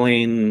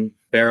 bottling,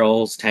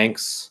 barrels,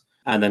 tanks,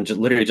 and then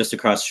literally just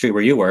across the street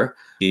where you were,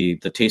 the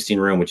tasting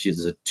room, which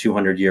is a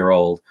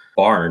 200-year-old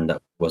barn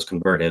that was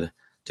converted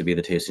to be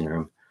the tasting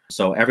room.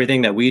 So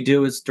everything that we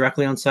do is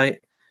directly on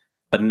site,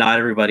 but not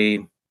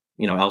everybody,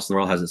 else in the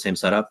world has the same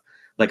setup.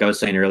 Like I was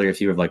saying earlier, if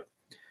you were like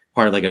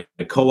part of like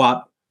a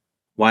co-op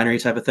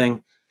winery type of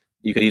thing,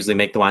 you could easily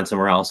make the wine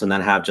somewhere else and then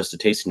have just a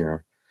tasting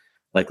room.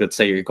 Like, let's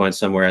say you're going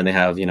somewhere and they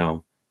have,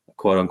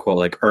 quote unquote,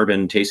 like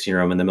urban tasting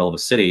room in the middle of a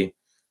city.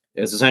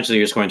 It's essentially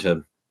you're just going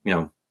to,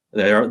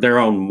 their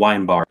own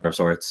wine bar of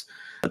sorts,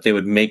 but they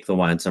would make the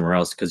wine somewhere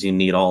else because you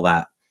need all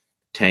that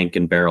tank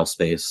and barrel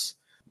space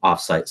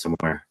offsite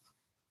somewhere.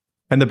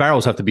 And the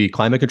barrels have to be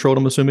climate controlled,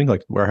 I'm assuming,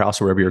 like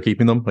warehouse, wherever you're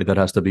keeping them, like that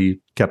has to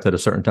be kept at a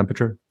certain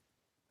temperature.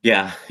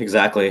 Yeah,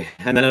 exactly.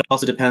 And then it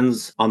also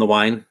depends on the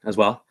wine as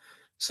well.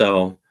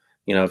 So,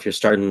 if you're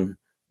starting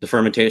the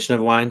fermentation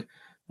of wine,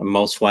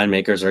 most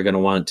winemakers are going to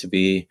want it to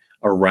be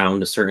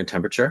around a certain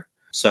temperature.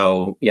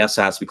 So, yes,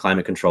 it has to be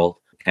climate controlled.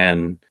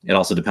 And it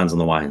also depends on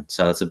the wine.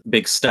 So that's a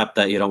big step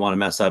that you don't want to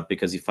mess up,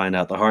 because you find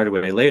out the hard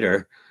way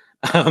later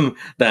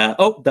that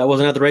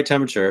wasn't at the right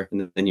temperature,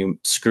 and then you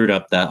screwed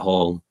up that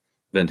whole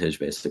vintage,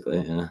 basically.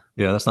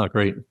 Yeah, that's not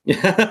great.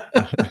 Yeah.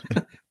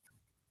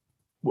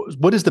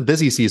 What is the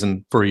busy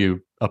season for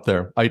you up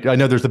there? I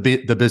know there's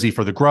the busy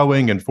for the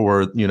growing and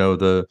for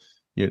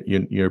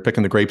you're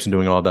picking the grapes and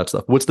doing all that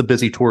stuff. What's the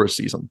busy tourist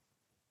season?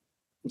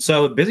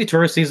 So busy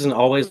tourist season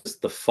always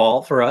the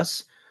fall for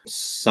us.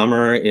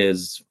 Summer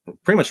is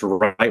pretty much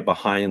right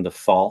behind the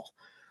fall.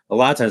 A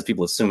lot of times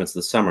people assume it's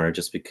the summer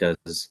just because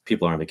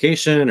people are on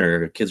vacation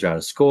or kids are out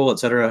of school,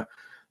 etc.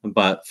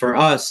 But for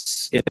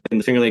us in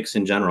the Finger Lakes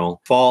in general,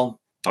 fall,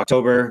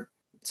 October,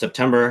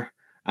 September,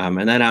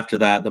 and then after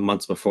that, the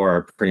months before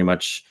are pretty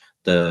much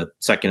the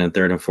second and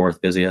third and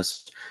fourth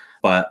busiest.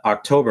 But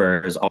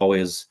October is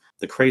always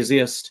the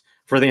craziest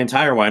for the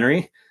entire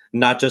winery,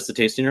 not just the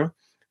tasting room.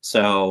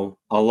 So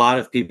a lot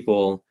of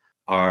people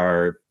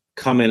are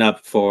coming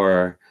up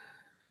for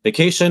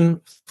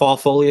vacation, fall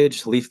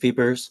foliage, leaf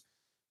peepers.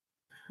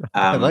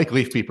 I like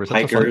leaf peepers.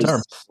 That's Hikers, a fun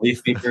term.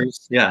 leaf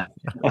peepers. Yeah.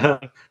 There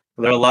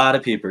are a lot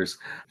of peepers.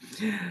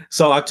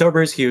 So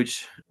October is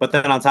huge. But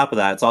then on top of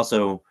that, it's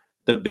also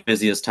the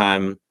busiest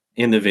time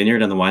in the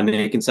vineyard and the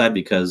winemaking side,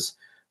 because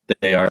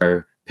they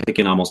are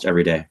picking almost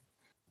every day.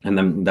 And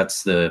then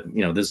that's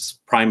this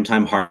prime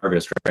time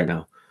harvest right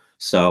now.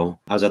 So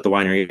I was at the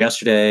winery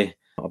yesterday.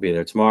 I'll be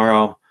there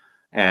tomorrow.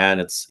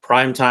 And it's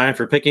prime time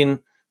for picking,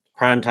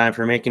 prime time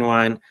for making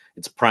wine.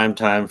 It's prime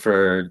time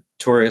for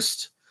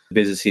tourist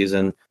busy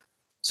season.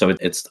 So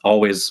it's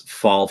always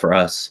fall for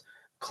us,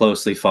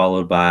 closely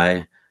followed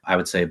by, I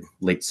would say,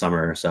 late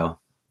summer or so.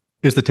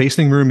 Is the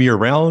tasting room year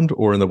round,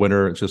 or in the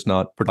winter it's just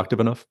not productive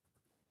enough?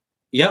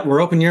 Yeah,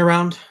 we're open year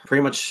round,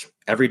 pretty much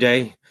every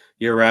day,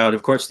 year round.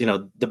 Of course,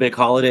 the big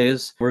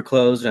holidays we're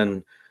closed,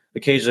 and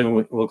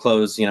occasionally we'll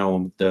close,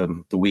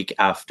 the week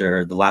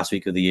after the last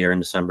week of the year in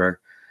December.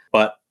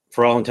 But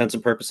for all intents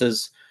and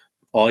purposes,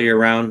 all year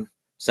round,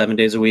 7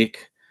 days a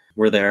week,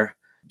 we're there.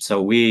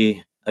 So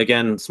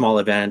again, small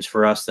advantage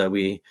for us that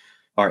we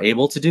are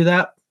able to do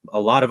that. A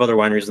lot of other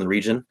wineries in the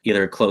region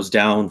either close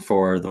down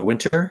for the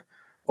winter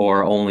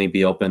or only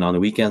be open on the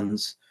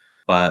weekends.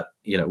 But,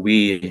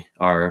 we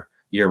are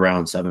year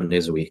round, 7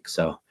 days a week.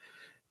 So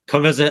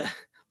come visit,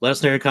 let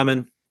us know you're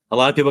coming. A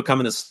lot of people come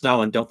in the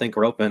snow and don't think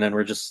we're open, and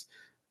we're just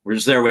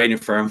there waiting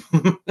for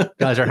them.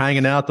 Guys are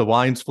hanging out, the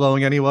wine's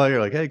flowing anyway. You're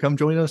like, hey, come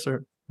join us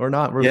or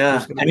not.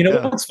 Yeah.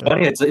 And what's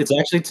funny? It's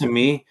actually, to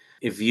me,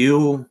 if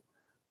you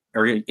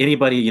or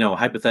anybody,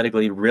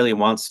 hypothetically really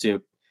wants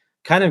to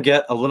kind of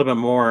get a little bit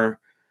more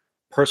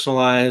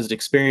personalized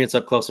experience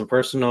up close and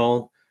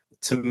personal,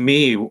 to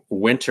me,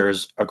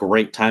 winter's a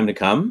great time to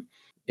come.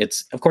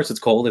 Of course, it's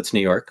cold. It's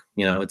New York,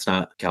 it's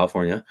not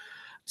California.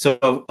 So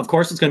of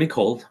course it's going to be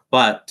cold,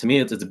 but to me,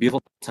 it's a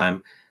beautiful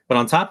time. But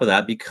on top of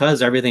that,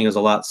 because everything is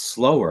a lot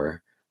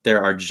slower,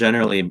 there are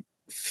generally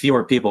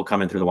fewer people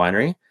coming through the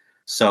winery.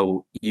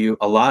 So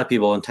a lot of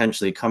people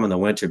intentionally come in the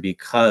winter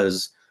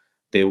because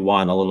they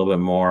want a little bit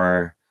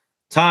more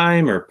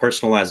time or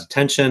personalized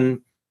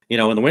attention.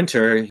 In the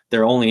winter,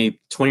 there are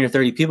only 20 or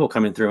 30 people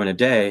coming through in a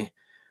day.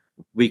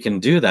 We can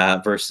do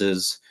that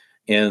versus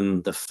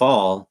in the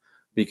fall,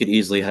 we could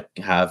easily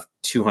have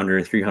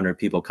 200, 300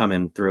 people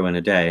coming through in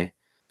a day.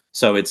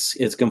 So it's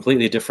a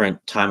completely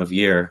different time of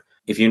year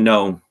if you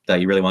know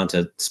that you really want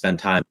to spend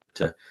time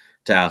to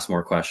ask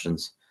more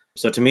questions.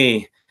 So to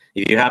me,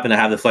 if you happen to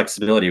have the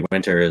flexibility,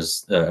 winter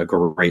is a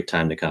great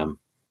time to come.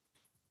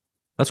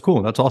 That's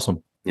cool. That's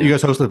awesome. Yeah. You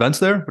guys host events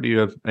there? Or do you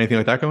have anything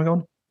like that going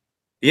on?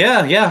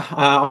 Yeah.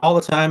 All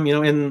the time.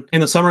 In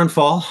the summer and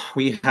fall,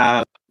 we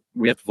have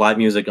live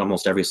music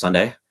almost every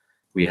Sunday.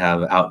 We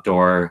have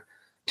outdoor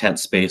tent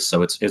space,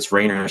 so it's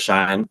rain or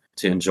shine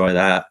to enjoy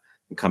that.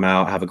 Come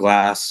out, have a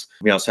glass.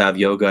 We also have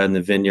yoga in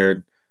the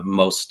vineyard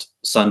most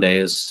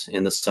Sundays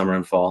in the summer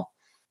and fall.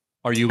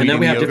 Are you? And then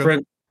we have yoga?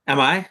 different. Am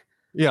I?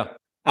 Yeah.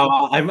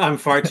 Oh, I'm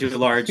far too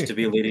large to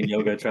be leading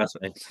yoga. Trust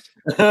me.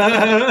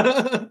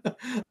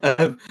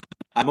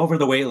 I'm over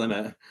the weight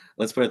limit.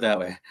 Let's put it that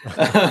way.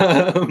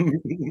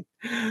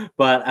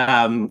 But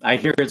I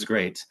hear it's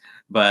great.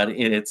 But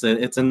it's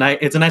a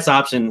nice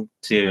option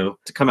to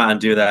come out and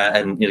do that,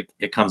 and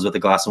it comes with a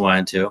glass of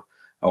wine too,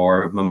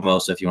 or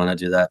mimosa if you want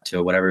to do that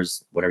too. Whatever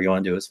you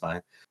want to do is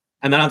fine.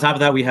 And then on top of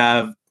that, we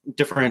have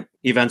different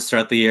events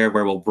throughout the year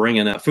where we'll bring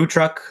in a food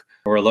truck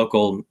or a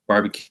local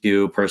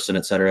barbecue person,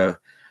 etc.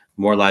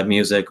 More live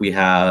music. We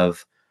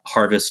have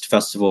Harvest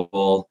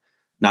Festival,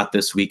 not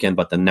this weekend,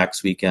 but the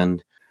next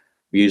weekend.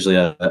 We usually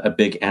a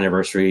big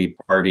anniversary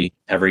party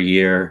every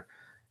year.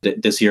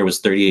 This year was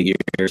 38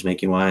 years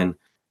making wine.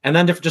 And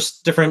then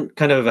different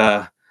kind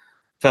of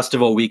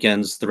festival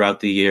weekends throughout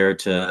the year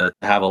to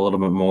have a little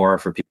bit more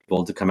for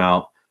people to come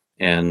out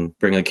and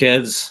bring the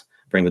kids,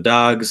 bring the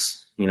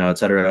dogs,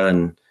 etc.,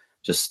 and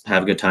just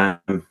have a good time,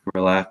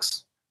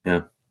 relax.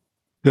 Yeah.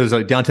 Does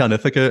like downtown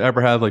Ithaca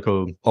ever have like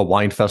a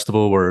wine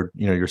festival where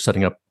you're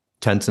setting up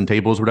tents and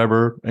tables,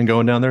 whatever, and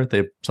going down there? They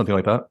have something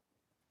like that.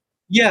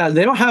 Yeah,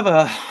 they don't have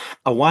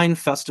a wine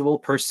festival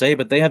per se,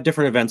 but they have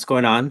different events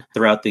going on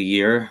throughout the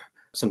year.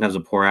 Sometimes a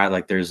pour out,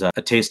 like there's a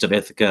Taste of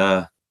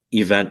Ithaca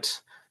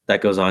event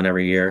that goes on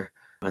every year.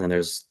 And then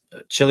there's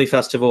a chili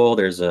festival,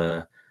 there's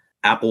a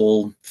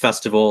apple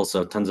festival,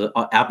 so tons of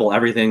apple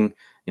everything,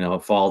 a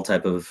fall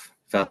type of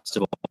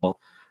festival.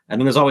 And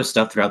then there's always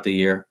stuff throughout the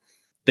year.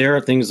 There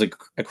are things like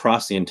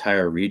across the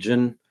entire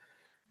region,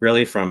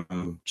 really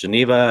from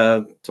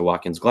Geneva to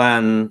Watkins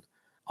Glen,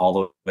 all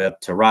the way up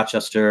to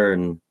Rochester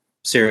and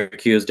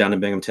Syracuse down to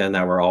Binghamton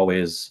that we're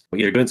always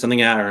either doing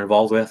something at or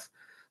involved with.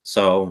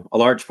 So a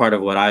large part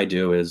of what I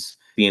do is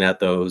being at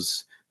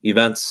those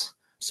events.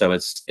 So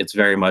it's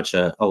very much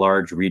a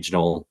large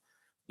regional,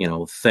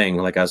 thing,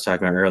 like I was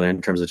talking about earlier,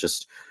 in terms of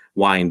just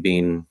wine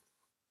being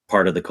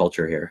part of the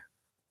culture here.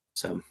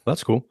 So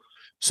that's cool.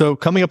 So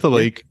coming up the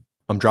lake,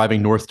 I'm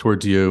driving north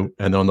towards you,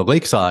 and then on the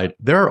lakeside,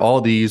 there are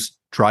all these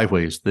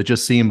driveways that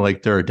just seem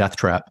like they're a death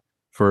trap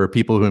for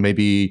people who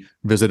maybe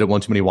visited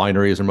one too many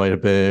wineries or might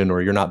have been,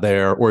 or you're not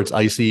there, or it's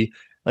icy.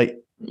 Like,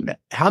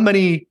 how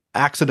many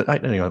accidents? I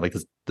don't know, like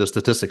the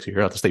statistics here,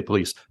 not the state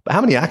police, but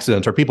how many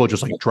accidents are people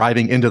just like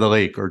driving into the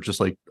lake, or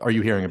just like, are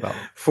you hearing about?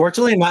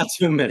 Fortunately, not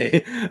too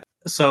many.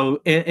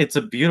 So it's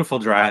a beautiful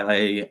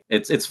drive.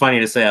 It's funny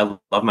to say I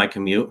love my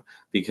commute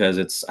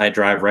because I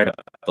drive right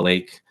up the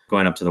lake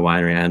going up to the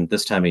winery, and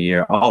this time of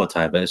year all the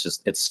time, but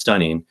it's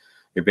stunning.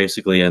 You're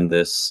basically in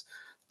this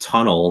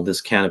tunnel, this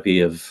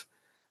canopy of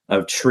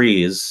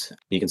trees.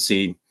 You can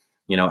see,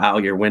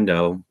 out your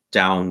window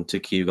down to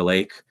Cayuga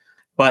Lake.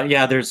 But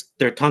yeah, there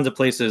are tons of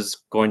places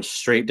going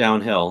straight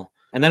downhill,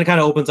 and then it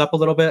kind of opens up a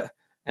little bit,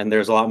 and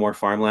there's a lot more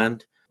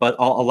farmland. But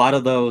a lot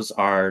of those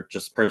are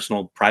just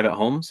personal private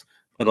homes,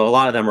 but a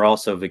lot of them are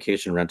also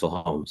vacation rental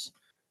homes.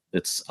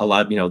 It's a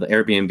lot, the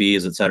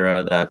Airbnbs, et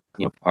cetera, that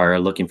are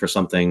looking for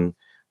something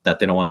that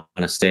they don't want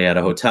to stay at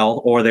a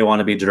hotel, or they want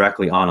to be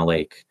directly on a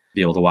lake,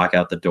 be able to walk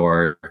out the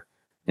door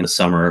in the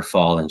summer or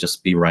fall and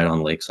just be right on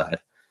the lakeside.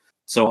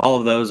 So all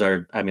of those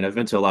are, I've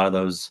been to a lot of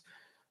those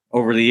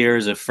over the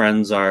years. If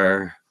friends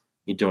are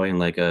doing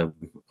like a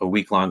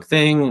week-long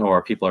thing,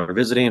 or people are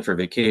visiting for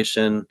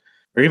vacation,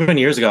 or even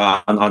years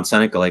ago on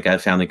Seneca Lake, I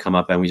had family come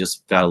up and we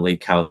just got a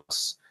lake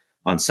house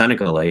on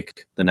Seneca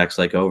Lake, the next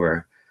lake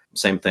over.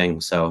 Same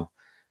thing. So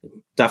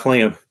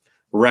definitely a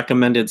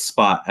recommended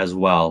spot as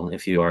well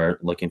if you are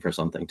looking for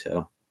something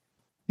too.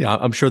 Yeah,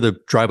 I'm sure the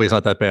driveway's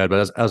not that bad, but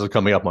as it's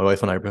coming up, my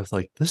wife and I are both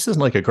like, this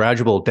isn't like a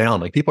gradual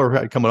down. Like people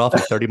are coming off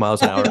like 30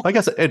 miles an hour. I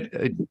guess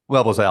it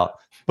levels out.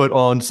 But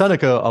on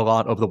Seneca, a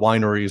lot of the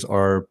wineries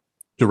are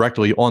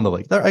directly on the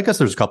lake. I guess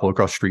there's a couple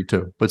across the street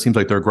too, but it seems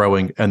like they're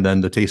growing. And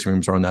then the tasting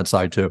rooms are on that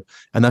side too.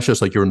 And that's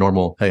just like your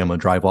normal, hey, I'm going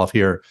to drive off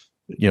here,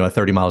 at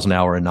 30 miles an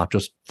hour and not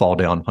just fall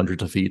down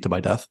hundreds of feet to my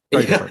death.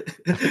 Very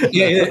different.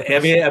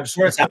 Yeah. I'm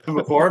sure it's happened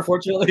before,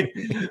 unfortunately.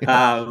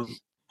 But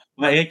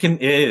it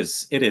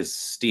is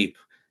steep.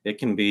 It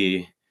can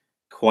be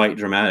quite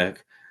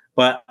dramatic.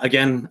 But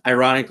again,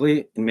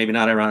 ironically, and maybe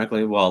not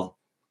ironically,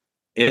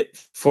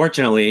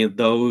 fortunately,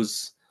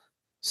 those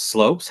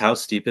slopes, how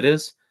steep it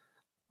is,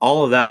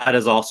 all of that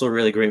is also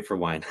really great for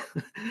wine.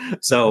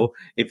 So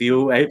if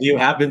you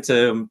happen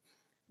to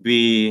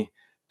be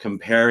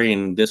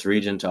comparing this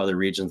region to other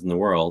regions in the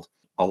world,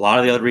 a lot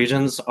of the other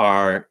regions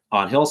are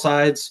on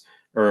hillsides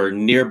or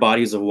near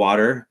bodies of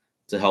water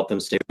to help them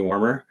stay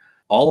warmer.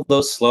 All of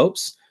those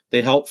slopes,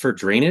 they help for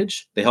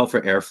drainage, they help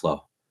for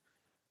airflow.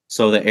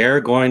 So the air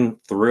going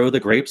through the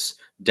grapes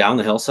down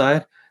the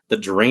hillside, the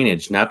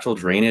drainage, natural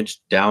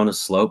drainage down a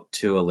slope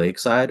to a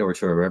lakeside or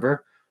to a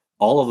river,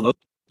 all of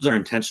those are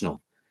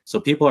intentional. So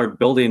people are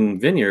building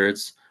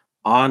vineyards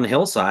on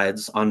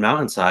hillsides, on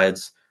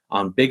mountainsides,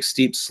 on big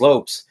steep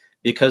slopes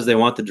because they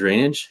want the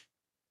drainage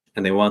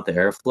and they want the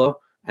airflow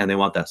and they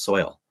want that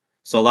soil.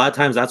 So a lot of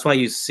times that's why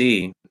you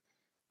see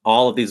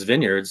all of these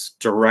vineyards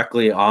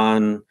directly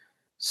on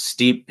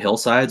steep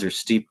hillsides or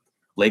steep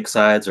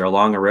lakesides or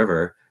along a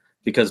river,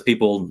 because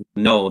people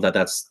know that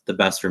that's the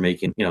best for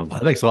making,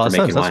 that makes a lot of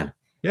sense. Wine.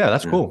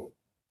 That's cool.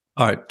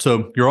 All right.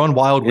 So you're on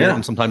wild, weird,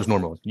 and sometimes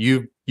normal.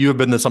 You have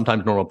been the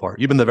sometimes normal part.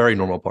 You've been the very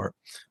normal part,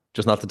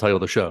 just not the title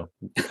of the show.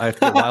 I have to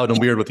get wild and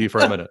weird with you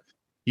for a minute.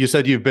 You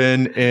said you've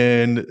been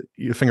in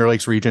Finger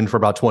Lakes region for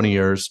about 20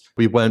 years.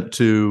 We went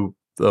to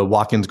the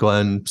Watkins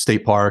Glen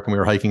State Park and we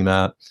were hiking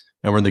that,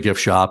 and we're in the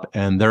gift shop,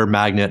 and their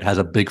magnet has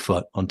a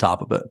Bigfoot on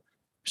top of it.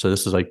 So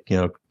this is like,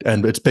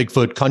 and it's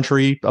Bigfoot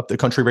country, up the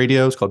country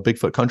radio. It's called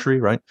Bigfoot Country,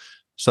 right?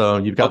 So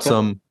you've got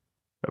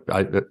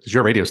it's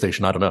your radio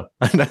station. I don't know.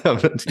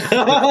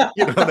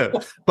 You don't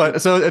know.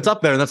 But so it's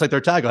up there, and that's like their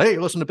tag. Hey,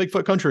 listen to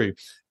Bigfoot Country.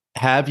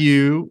 Have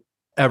you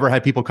ever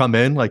had people come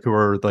in like who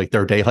are like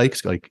their day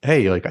hikes? Like,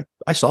 hey, like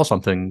I saw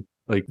something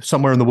like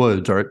somewhere in the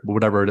woods or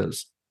whatever it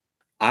is.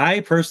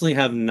 I personally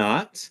have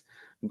not,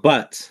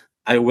 but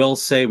I will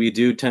say we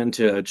do tend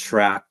to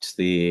attract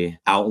the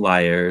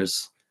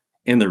outliers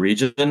in the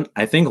region.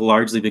 I think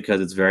largely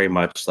because it's very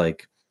much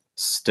like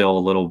still a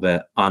little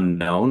bit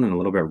unknown and a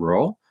little bit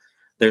rural.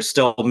 there's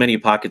still many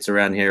pockets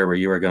around here where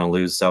you are going to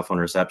lose cell phone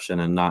reception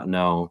and not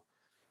know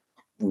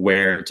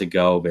where to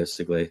go,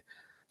 basically.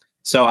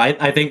 So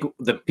I think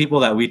the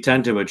people that we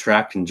tend to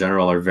attract in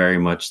general are very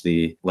much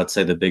the, let's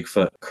say, the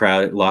Bigfoot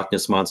crowd, Loch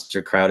Ness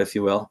Monster crowd, if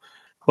you will.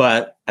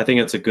 But I think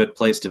it's a good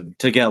place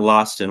to get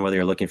lost in, whether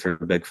you're looking for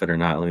Bigfoot or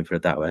not. Let me put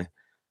it that way.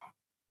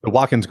 The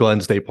Watkins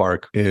Glen State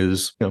Park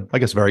is, I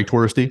guess, very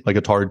touristy. Like,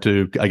 it's hard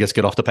to, I guess,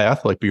 get off the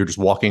path. Like, you're just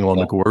walking along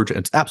the gorge, and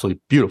it's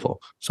absolutely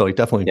beautiful. So, like,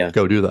 definitely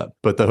go do that.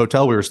 But the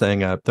hotel we were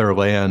staying at, their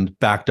land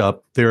backed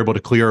up. They were able to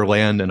clear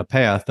land and a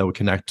path that would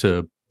connect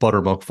to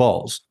Buttermilk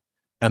Falls.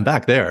 And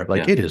back there,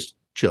 like, it is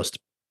just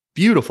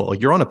beautiful.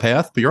 Like, you're on a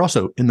path, but you're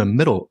also in the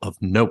middle of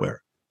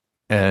nowhere.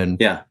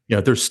 And,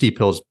 there's steep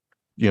hills.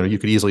 You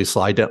could easily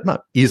slide down,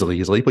 not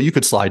easily, but you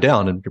could slide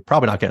down, and you're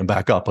probably not getting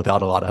back up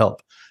without a lot of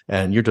help.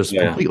 And you're just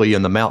completely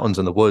in the mountains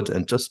and the woods,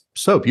 and just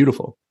so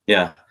beautiful.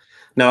 Yeah.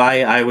 No,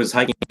 I was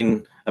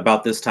hiking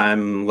about this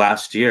time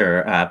last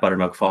year at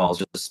Buttermilk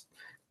Falls,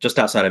 just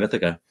outside of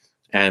Ithaca.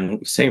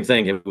 And same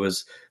thing. It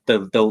was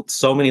the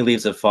so many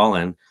leaves have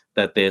fallen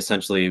that they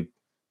essentially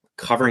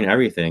covering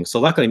everything. So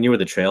luckily I knew where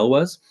the trail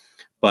was,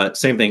 but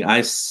same thing.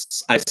 I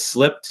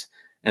slipped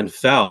and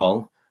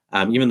fell,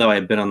 even though I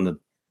had been on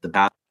the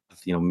path,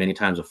 many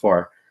times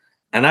before.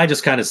 And I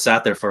just kind of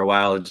sat there for a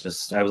while. I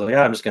was like,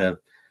 I'm just going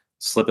to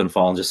slip and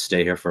fall and just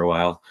stay here for a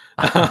while.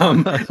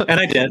 And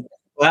I did.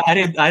 Well, I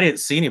didn't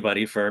see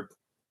anybody for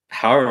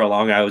however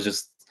long I was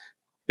just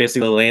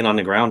basically laying on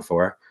the ground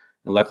for.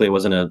 And luckily it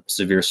wasn't a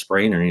severe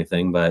sprain or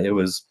anything, but it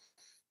was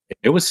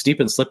steep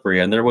and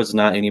slippery, and there was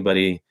not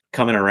anybody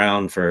coming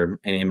around for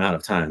any amount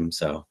of time.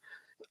 So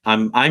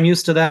I'm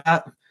used to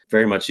that.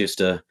 Very much used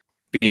to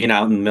being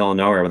out in the middle of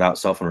nowhere without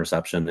cell phone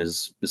reception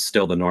is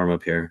still the norm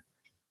up here.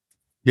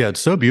 Yeah,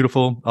 it's so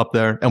beautiful up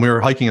there. And we were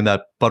hiking in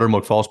that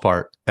Buttermilk Falls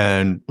part,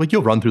 and like,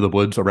 you'll run through the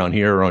woods around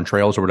here or on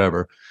trails or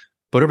whatever.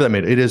 But whatever that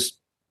made, it is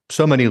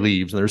so many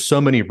leaves and there's so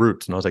many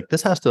roots. And I was like,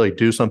 this has to like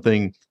do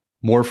something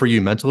more for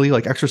you mentally,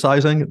 like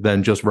exercising,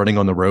 than just running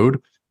on the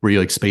road where you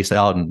like space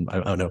out. And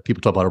I don't know,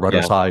 people talk about a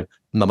runner's high. I'm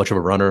not much of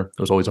a runner.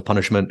 There's always a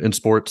punishment in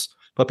sports,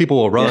 but people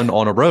will run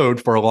on a road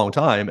for a long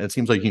time, and it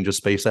seems like you can just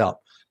space out.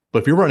 But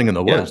if you're running in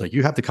the woods, like,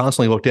 you have to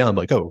constantly look down,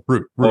 like, oh,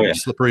 root,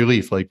 slippery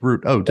leaf, like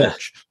root,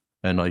 ditch.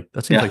 And like,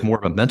 that seems like more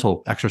of a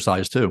mental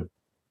exercise too.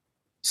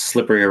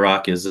 Slippery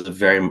rock is a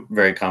very,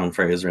 very common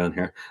phrase around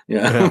here.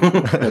 Yeah.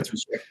 That's for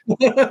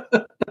sure.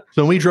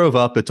 So when we drove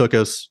up, it took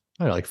us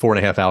like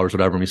 4.5 hours,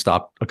 whatever. And we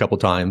stopped a couple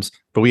times,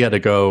 but we had to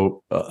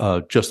go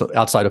just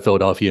outside of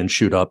Philadelphia and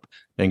shoot up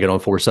and get on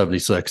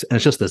 476. And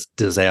it's just this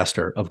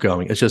disaster of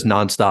going. It's just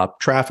nonstop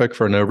traffic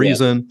for no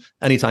reason,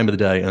 any time of the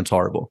day. And it's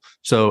horrible.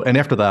 So, and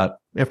after that,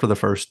 after the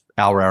first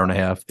hour and a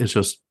half, it's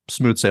just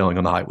smooth sailing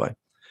on the highway.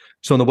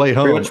 So on the way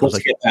home, once you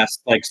get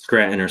past like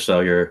Scranton or so,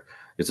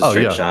 it's a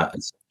straight shot.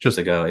 It's just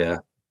to go,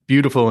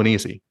 beautiful and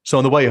easy. So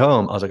on the way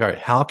home, I was like, all right,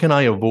 how can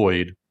I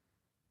avoid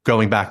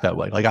going back that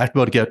way? Like, I have to be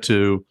able to get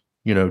to,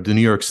 the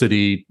New York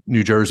City,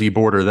 New Jersey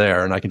border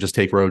there, and I can just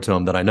take roads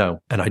home that I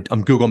know. And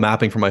I'm Google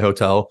mapping for my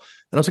hotel,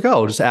 and I was like, oh,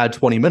 I'll just add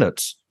 20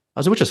 minutes.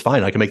 I was like, which is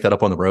fine. I can make that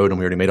up on the road, and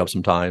we already made up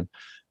some time.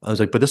 I was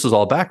like, but this is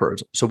all back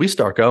roads. So we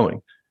start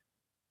going.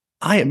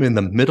 I am in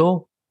the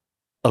middle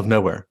of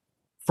nowhere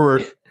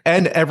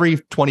and every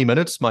 20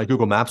 minutes, my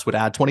Google Maps would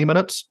add 20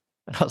 minutes.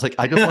 And I was like,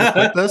 I just want to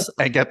quit this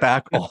and get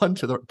back on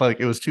to but like,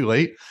 it was too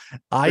late.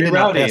 I did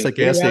not pass a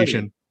gas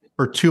station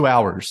for 2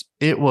 hours.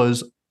 It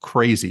was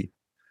crazy.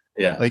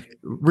 Yeah. Like,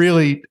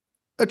 really,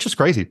 it's just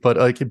crazy, but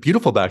like,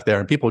 beautiful back there.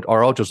 And people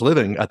are all just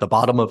living at the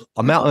bottom of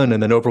a mountain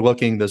and then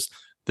overlooking this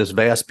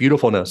vast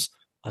beautifulness.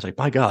 I was like,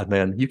 my God,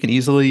 man, you can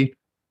easily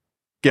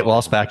get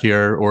lost back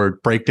here or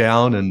break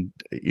down. And,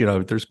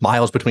 there's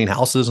miles between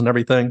houses and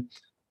everything.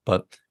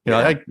 But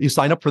you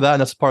sign up for that,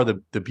 and that's part of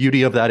the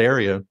beauty of that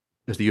area,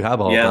 is that you have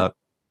all of that.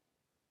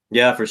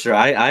 Yeah, for sure.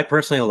 I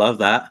personally love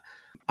that.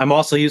 I'm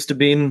also used to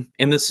being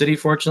in the city.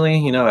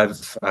 Fortunately,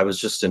 I was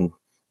just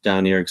down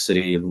in New York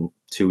City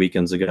 2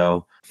 weekends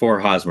ago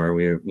for Hosmer.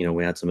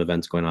 We had some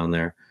events going on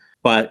there,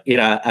 but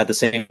at the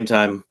same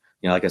time,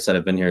 like I said,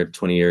 I've been here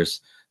 20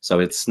 years, so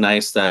it's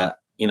nice that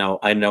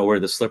I know where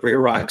the slippery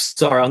rocks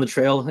are on the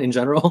trail in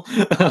general.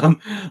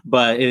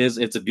 But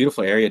it's a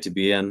beautiful area to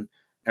be in.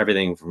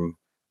 Everything from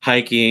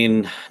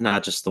hiking,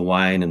 not just the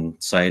wine and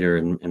cider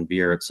and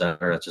beer,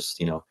 etc. Just,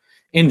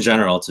 in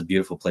general, it's a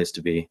beautiful place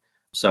to be.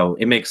 So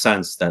it makes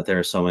sense that there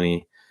are so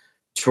many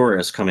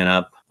tourists coming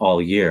up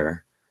all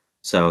year.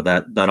 So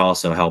that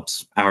also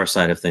helps our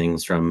side of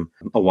things from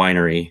a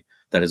winery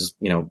that is,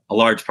 a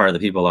large part of the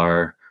people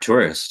are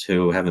tourists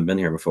who haven't been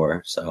here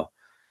before. So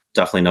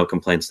definitely no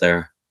complaints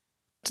there.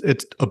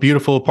 It's a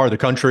beautiful part of the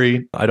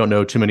country. I don't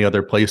know too many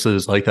other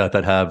places like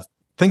that have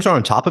things are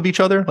on top of each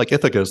other. Like,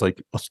 Ithaca is like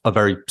a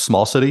very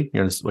small city.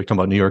 It's like talking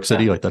about New York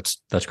City. Like,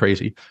 that's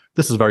crazy.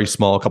 This is very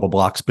small, a couple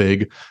blocks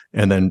big,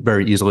 and then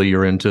very easily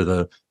you're into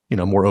the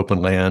more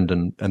open land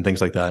and things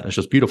like that. It's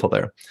just beautiful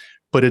there.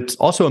 But it's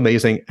also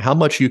amazing how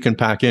much you can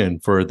pack in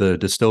for the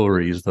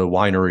distilleries, the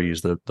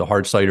wineries, the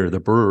hard cider, the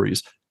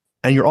breweries,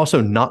 and you're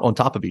also not on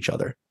top of each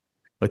other.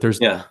 Like there's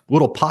Yeah.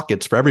 little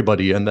pockets for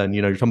everybody. And then,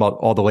 you're talking about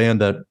all the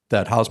land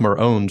that Hosmer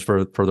owns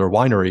for their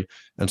winery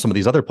and some of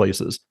these other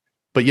places.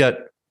 But yet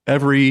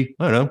every,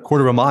 I don't know,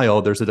 quarter of a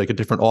mile, there's like a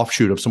different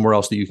offshoot of somewhere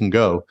else that you can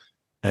go.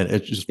 And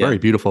it's just very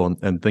beautiful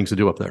and things to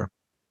do up there.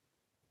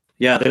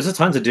 Yeah, there's a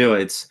ton to do.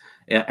 It's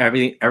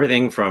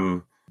everything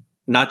from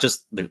not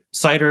just the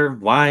cider,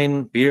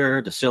 wine,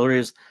 beer,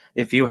 distilleries.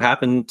 If you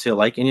happen to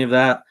like any of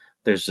that,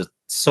 there's just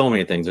so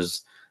many things.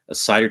 There's a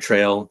cider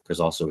trail. There's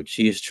also a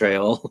cheese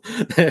trail.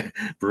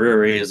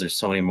 Breweries. There's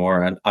so many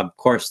more, and of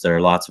course there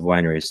are lots of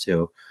wineries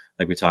too,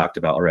 like we talked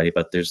about already.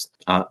 But there's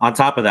on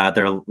top of that,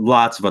 there are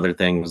lots of other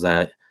things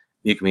that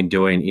you can be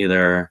doing,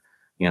 either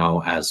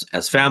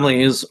as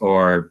families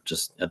or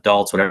just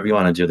adults, whatever you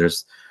want to do.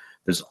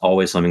 There's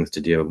always something to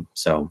do.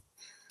 So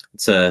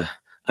it's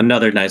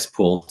another nice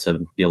pool to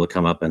be able to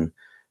come up and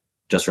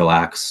just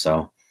relax.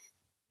 So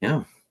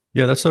yeah.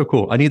 Yeah, that's so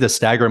cool. I need to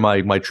stagger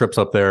my trips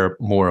up there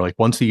more. Like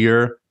once a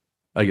year,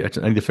 I need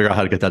to figure out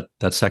how to get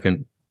that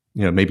second,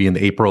 maybe in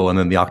the April and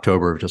then the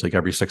October, just like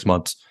every 6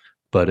 months.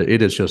 But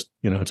it is just,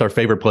 it's our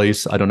favorite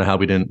place. I don't know how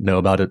we didn't know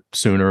about it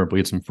sooner. We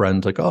had some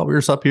friends like, oh, we were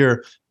just up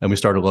here, and we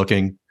started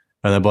looking,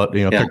 and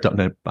then picked up.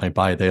 And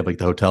they have like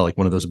the hotel, like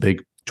one of those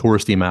big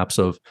touristy maps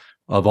of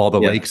all the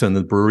lakes and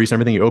the breweries and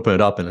everything. You open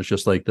it up, and it's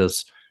just like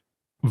this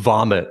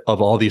vomit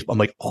of all these. I'm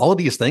like, all of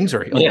these things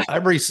are like,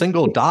 every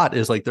single dot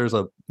is like there's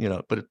a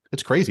but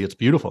it's crazy. It's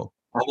beautiful.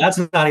 Well, that's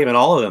not even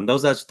all of them.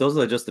 Those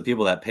are just the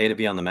people that pay to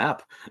be on the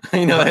map.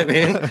 You know what I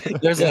mean?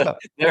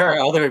 There are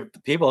other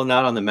people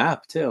not on the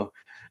map too.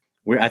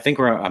 I think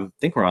we're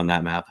on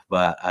that map,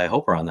 but I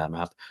hope we're on that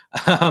map.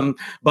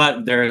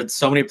 But there are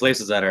so many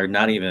places that are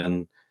not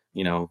even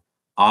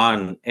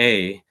on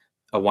a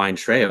wine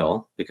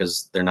trail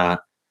because they're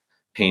not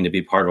paying to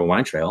be part of a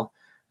wine trail.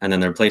 And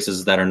then there are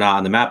places that are not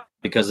on the map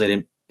because they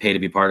didn't pay to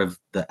be part of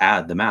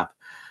the map.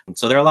 And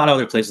so there are a lot of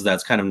other places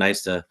that's kind of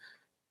nice to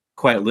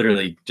quite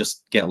literally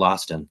just get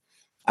lost in.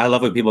 I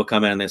love when people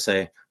come in and they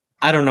say,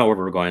 I don't know where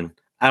we're going.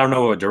 I don't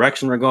know what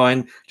direction we're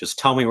going. Just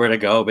tell me where to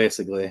go,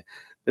 basically.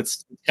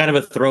 It's kind of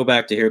a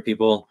throwback to hear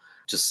people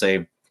just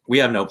say, we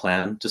have no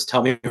plan. Just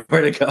tell me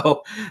where to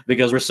go,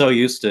 because we're so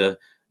used to,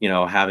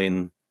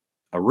 having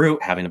a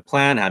route, having a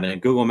plan, having a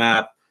Google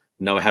map,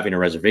 having a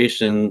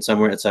reservation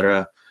somewhere,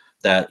 etc.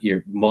 That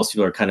most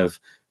people are kind of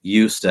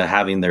used to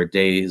having their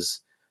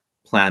days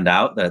planned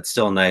out. That it's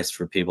still nice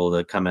for people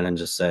to come in and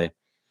just say,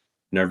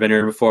 never been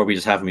here before. We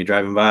just happen to be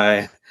driving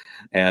by,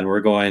 and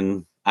we're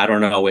going. I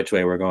don't know which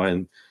way we're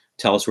going.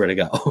 Tell us where to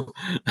go.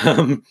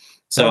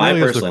 So that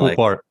really I is the cool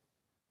part.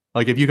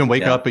 Like if you can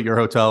wake up at your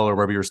hotel or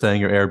wherever you're staying,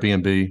 your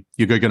Airbnb,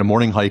 you go get a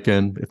morning hike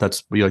in if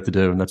that's what you like to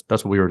do, and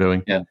that's what we were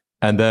doing. Yeah.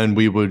 And then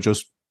we would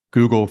just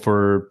Google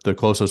for the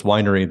closest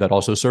winery that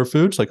also served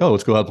foods. Like, oh,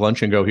 let's go have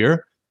lunch and go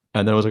here.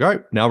 And then I was like, all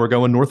right, now we're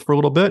going north for a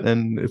little bit.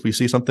 And if we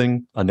see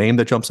something, a name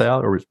that jumps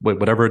out or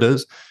whatever it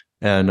is,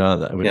 and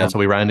that's how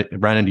we ran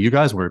into you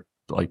guys. We're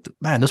like,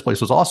 man, this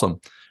place was awesome.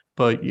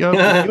 But you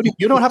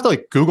don't have to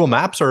like Google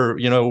Maps or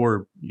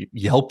or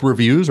Yelp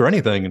reviews or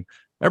anything. And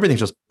everything's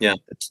just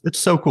it's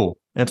so cool.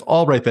 And it's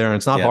all right there. And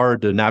it's not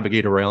hard to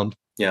navigate around.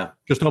 Yeah.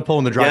 Just don't pull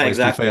in the driveway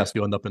too fast.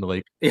 You'll end up in the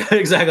lake. Yeah,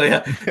 exactly.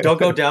 Yeah. Don't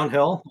go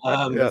downhill.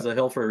 There's a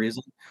hill for a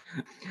reason.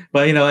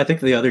 But, I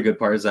think the other good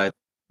part is I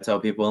tell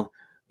people,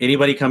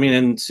 anybody coming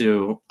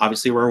into,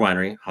 obviously we're a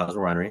winery,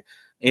 Hosmer Winery.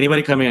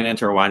 Anybody coming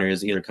into our winery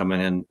is either coming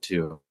in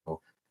to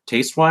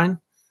taste wine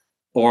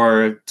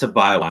or to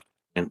buy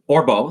wine,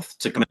 or both,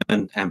 to come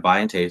in and buy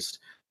and taste.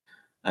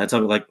 I tell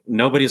people, like,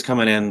 nobody's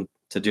coming in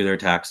to do their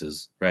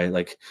taxes, right?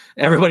 Like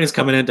everybody's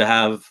coming in to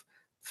have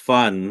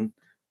fun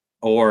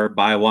or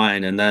buy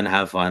wine and then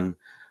have fun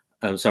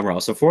somewhere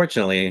else. So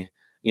fortunately,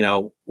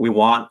 we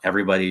want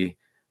everybody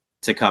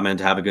to come in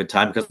to have a good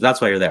time, because that's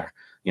why you're there.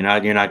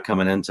 You're not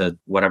coming into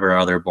whatever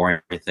other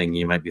boring thing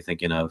you might be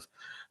thinking of.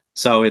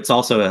 So it's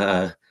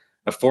also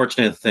a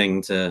fortunate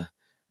thing to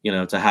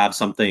have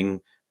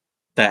something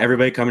that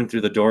everybody coming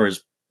through the door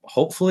is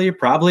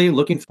probably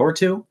looking forward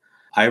to.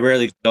 I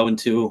rarely go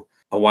into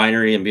a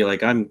winery and be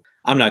like, I'm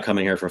not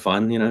coming here for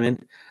fun. You know what I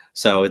mean?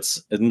 So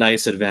it's a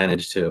nice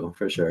advantage too,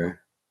 for sure.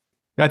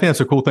 Yeah, I think that's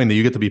a cool thing that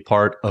you get to be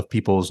part of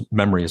people's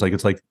memories. Like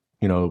it's like,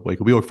 like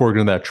we look forward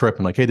to that trip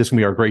and like, hey, this is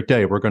gonna be our great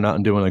day. We're going out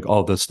and doing like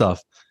all this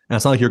stuff. And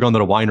it's not like you're going to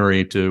the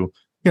winery to,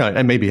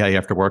 and maybe, hey,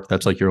 after work,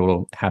 that's like your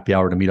little happy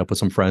hour to meet up with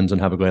some friends and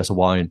have a glass of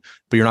wine.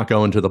 But you're not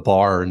going to the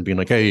bar and being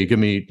like, hey, give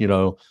me,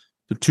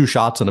 2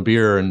 shots and a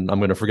beer and I'm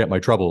going to forget my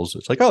troubles.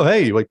 It's like, oh,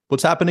 hey, like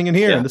what's happening in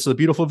here? Yeah. And this is a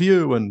beautiful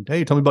view. And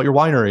hey, tell me about your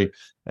winery.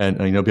 And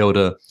be able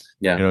to,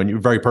 and you're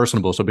very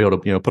personable. So be able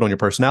to, put on your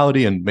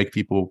personality and make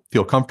people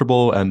feel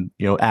comfortable and,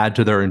 add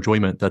to their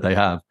enjoyment that they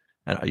have.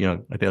 And, I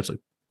think that's like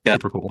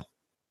super cool.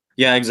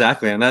 Yeah,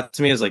 exactly. And that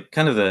to me is like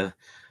kind of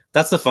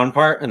that's the fun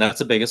part. And that's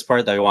the biggest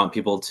part, that I want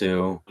people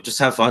to just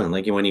have fun.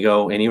 Like when you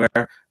go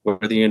anywhere,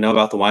 whether you know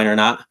about the wine or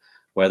not,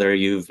 whether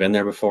you've been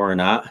there before or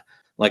not,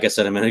 like I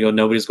said a minute ago,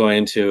 nobody's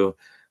going to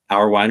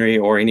our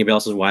winery or anybody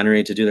else's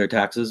winery to do their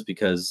taxes,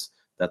 because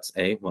that's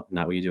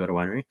not what you do at a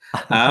winery.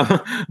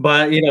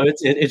 But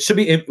it should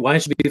be wine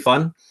should be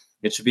fun.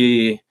 It should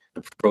be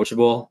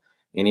approachable.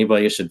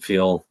 Anybody should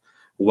feel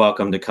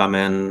welcome to come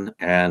in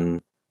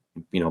and,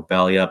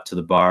 belly up to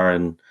the bar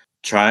and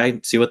try,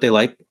 see what they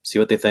like, see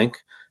what they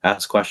think,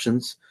 ask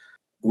questions.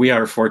 We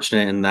are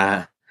fortunate in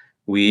that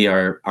we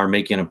are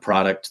making a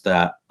product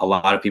that a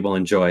lot of people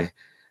enjoy.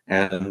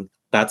 And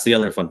that's the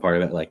other fun part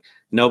of it. Like,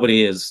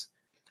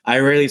 I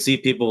rarely see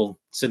people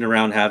sitting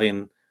around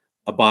having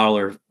a bottle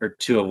or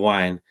two of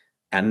wine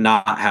and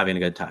not having a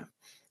good time.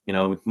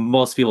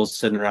 Most people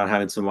sitting around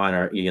having some wine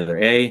are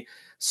either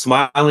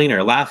smiling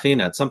or laughing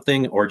at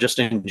something or just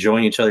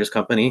enjoying each other's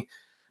company.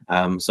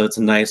 So it's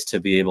nice to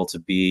be able to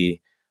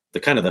be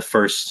the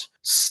first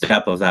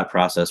step of that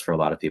process for a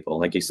lot of people.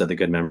 Like you said, the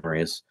good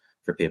memories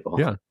for people.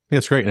 Yeah,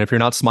 it's great. And if you're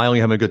not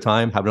smiling, having a good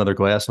time, have another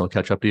glass and I'll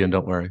catch up to you. And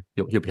don't worry,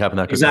 you'll be having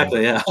that good time.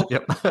 Exactly. Yeah.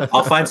 Yep.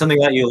 I'll find something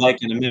that you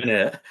like in a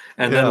minute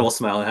and then Yeah. we'll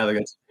smile and have a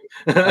good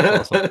time.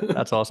 That's awesome.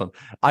 That's awesome.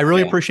 I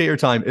really appreciate your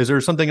time. Is there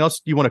something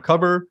else you want to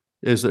cover?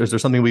 Is there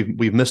something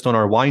we've missed on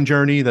our wine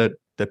journey that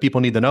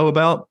people need to know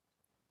about?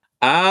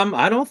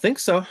 I don't think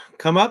so.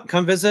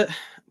 Come visit.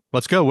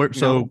 Let's go. Where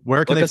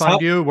can they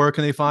find you? Where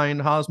can they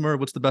find Hosmer?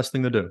 What's the best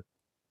thing to do?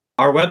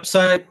 Our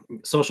website,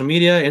 social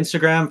media,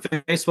 Instagram,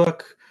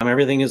 Facebook,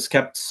 everything is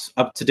kept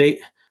up to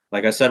date.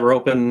 Like I said, we're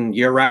open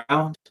year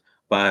round,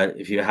 but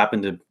if you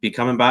happen to be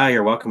coming by,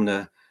 you're welcome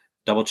to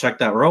double check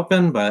that we're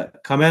open,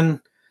 but come in,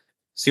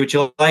 see what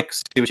you like,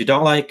 see what you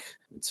don't like.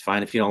 It's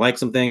fine if you don't like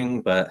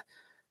something, but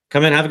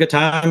come in, have a good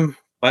time,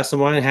 buy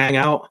some wine, hang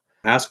out,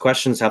 ask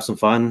questions, have some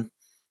fun.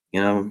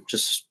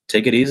 Just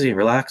take it easy,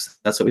 relax.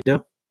 That's what we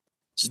do.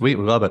 Sweet.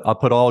 We love it. I'll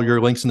put all your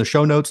links in the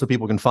show notes so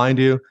people can find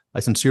you. I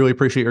sincerely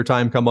appreciate your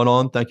time coming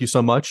on. Thank you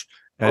so much.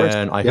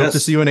 And I hope to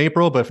see you in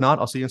April, but if not,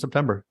 I'll see you in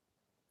September.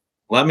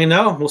 Let me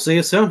know. We'll see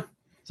you soon.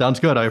 Sounds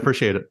good. I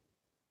appreciate it.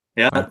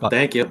 Yeah. Right,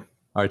 thank you.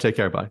 All right. Take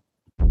care. Bye.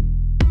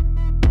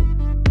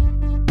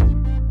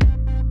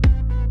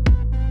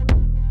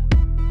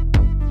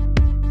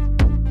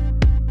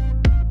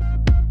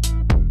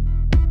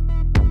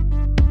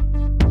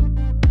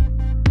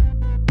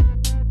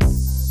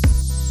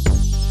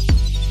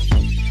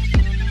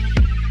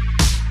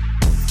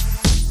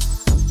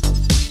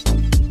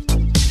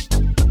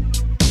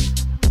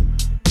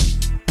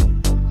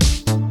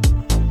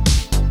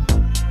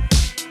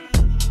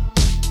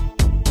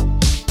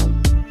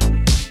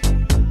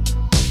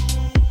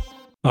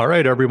 All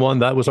right, everyone.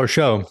 That was our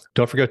show.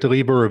 Don't forget to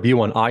leave a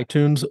review on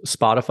iTunes,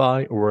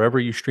 Spotify, or wherever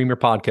you stream your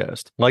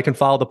podcast. Like and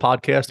follow the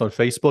podcast on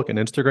Facebook and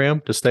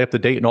Instagram to stay up to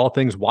date in all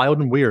things wild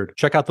and weird.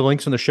 Check out the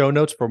links in the show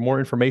notes for more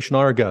information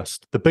on our guests.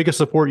 The biggest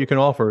support you can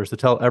offer is to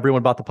tell everyone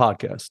about the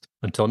podcast.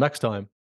 Until next time.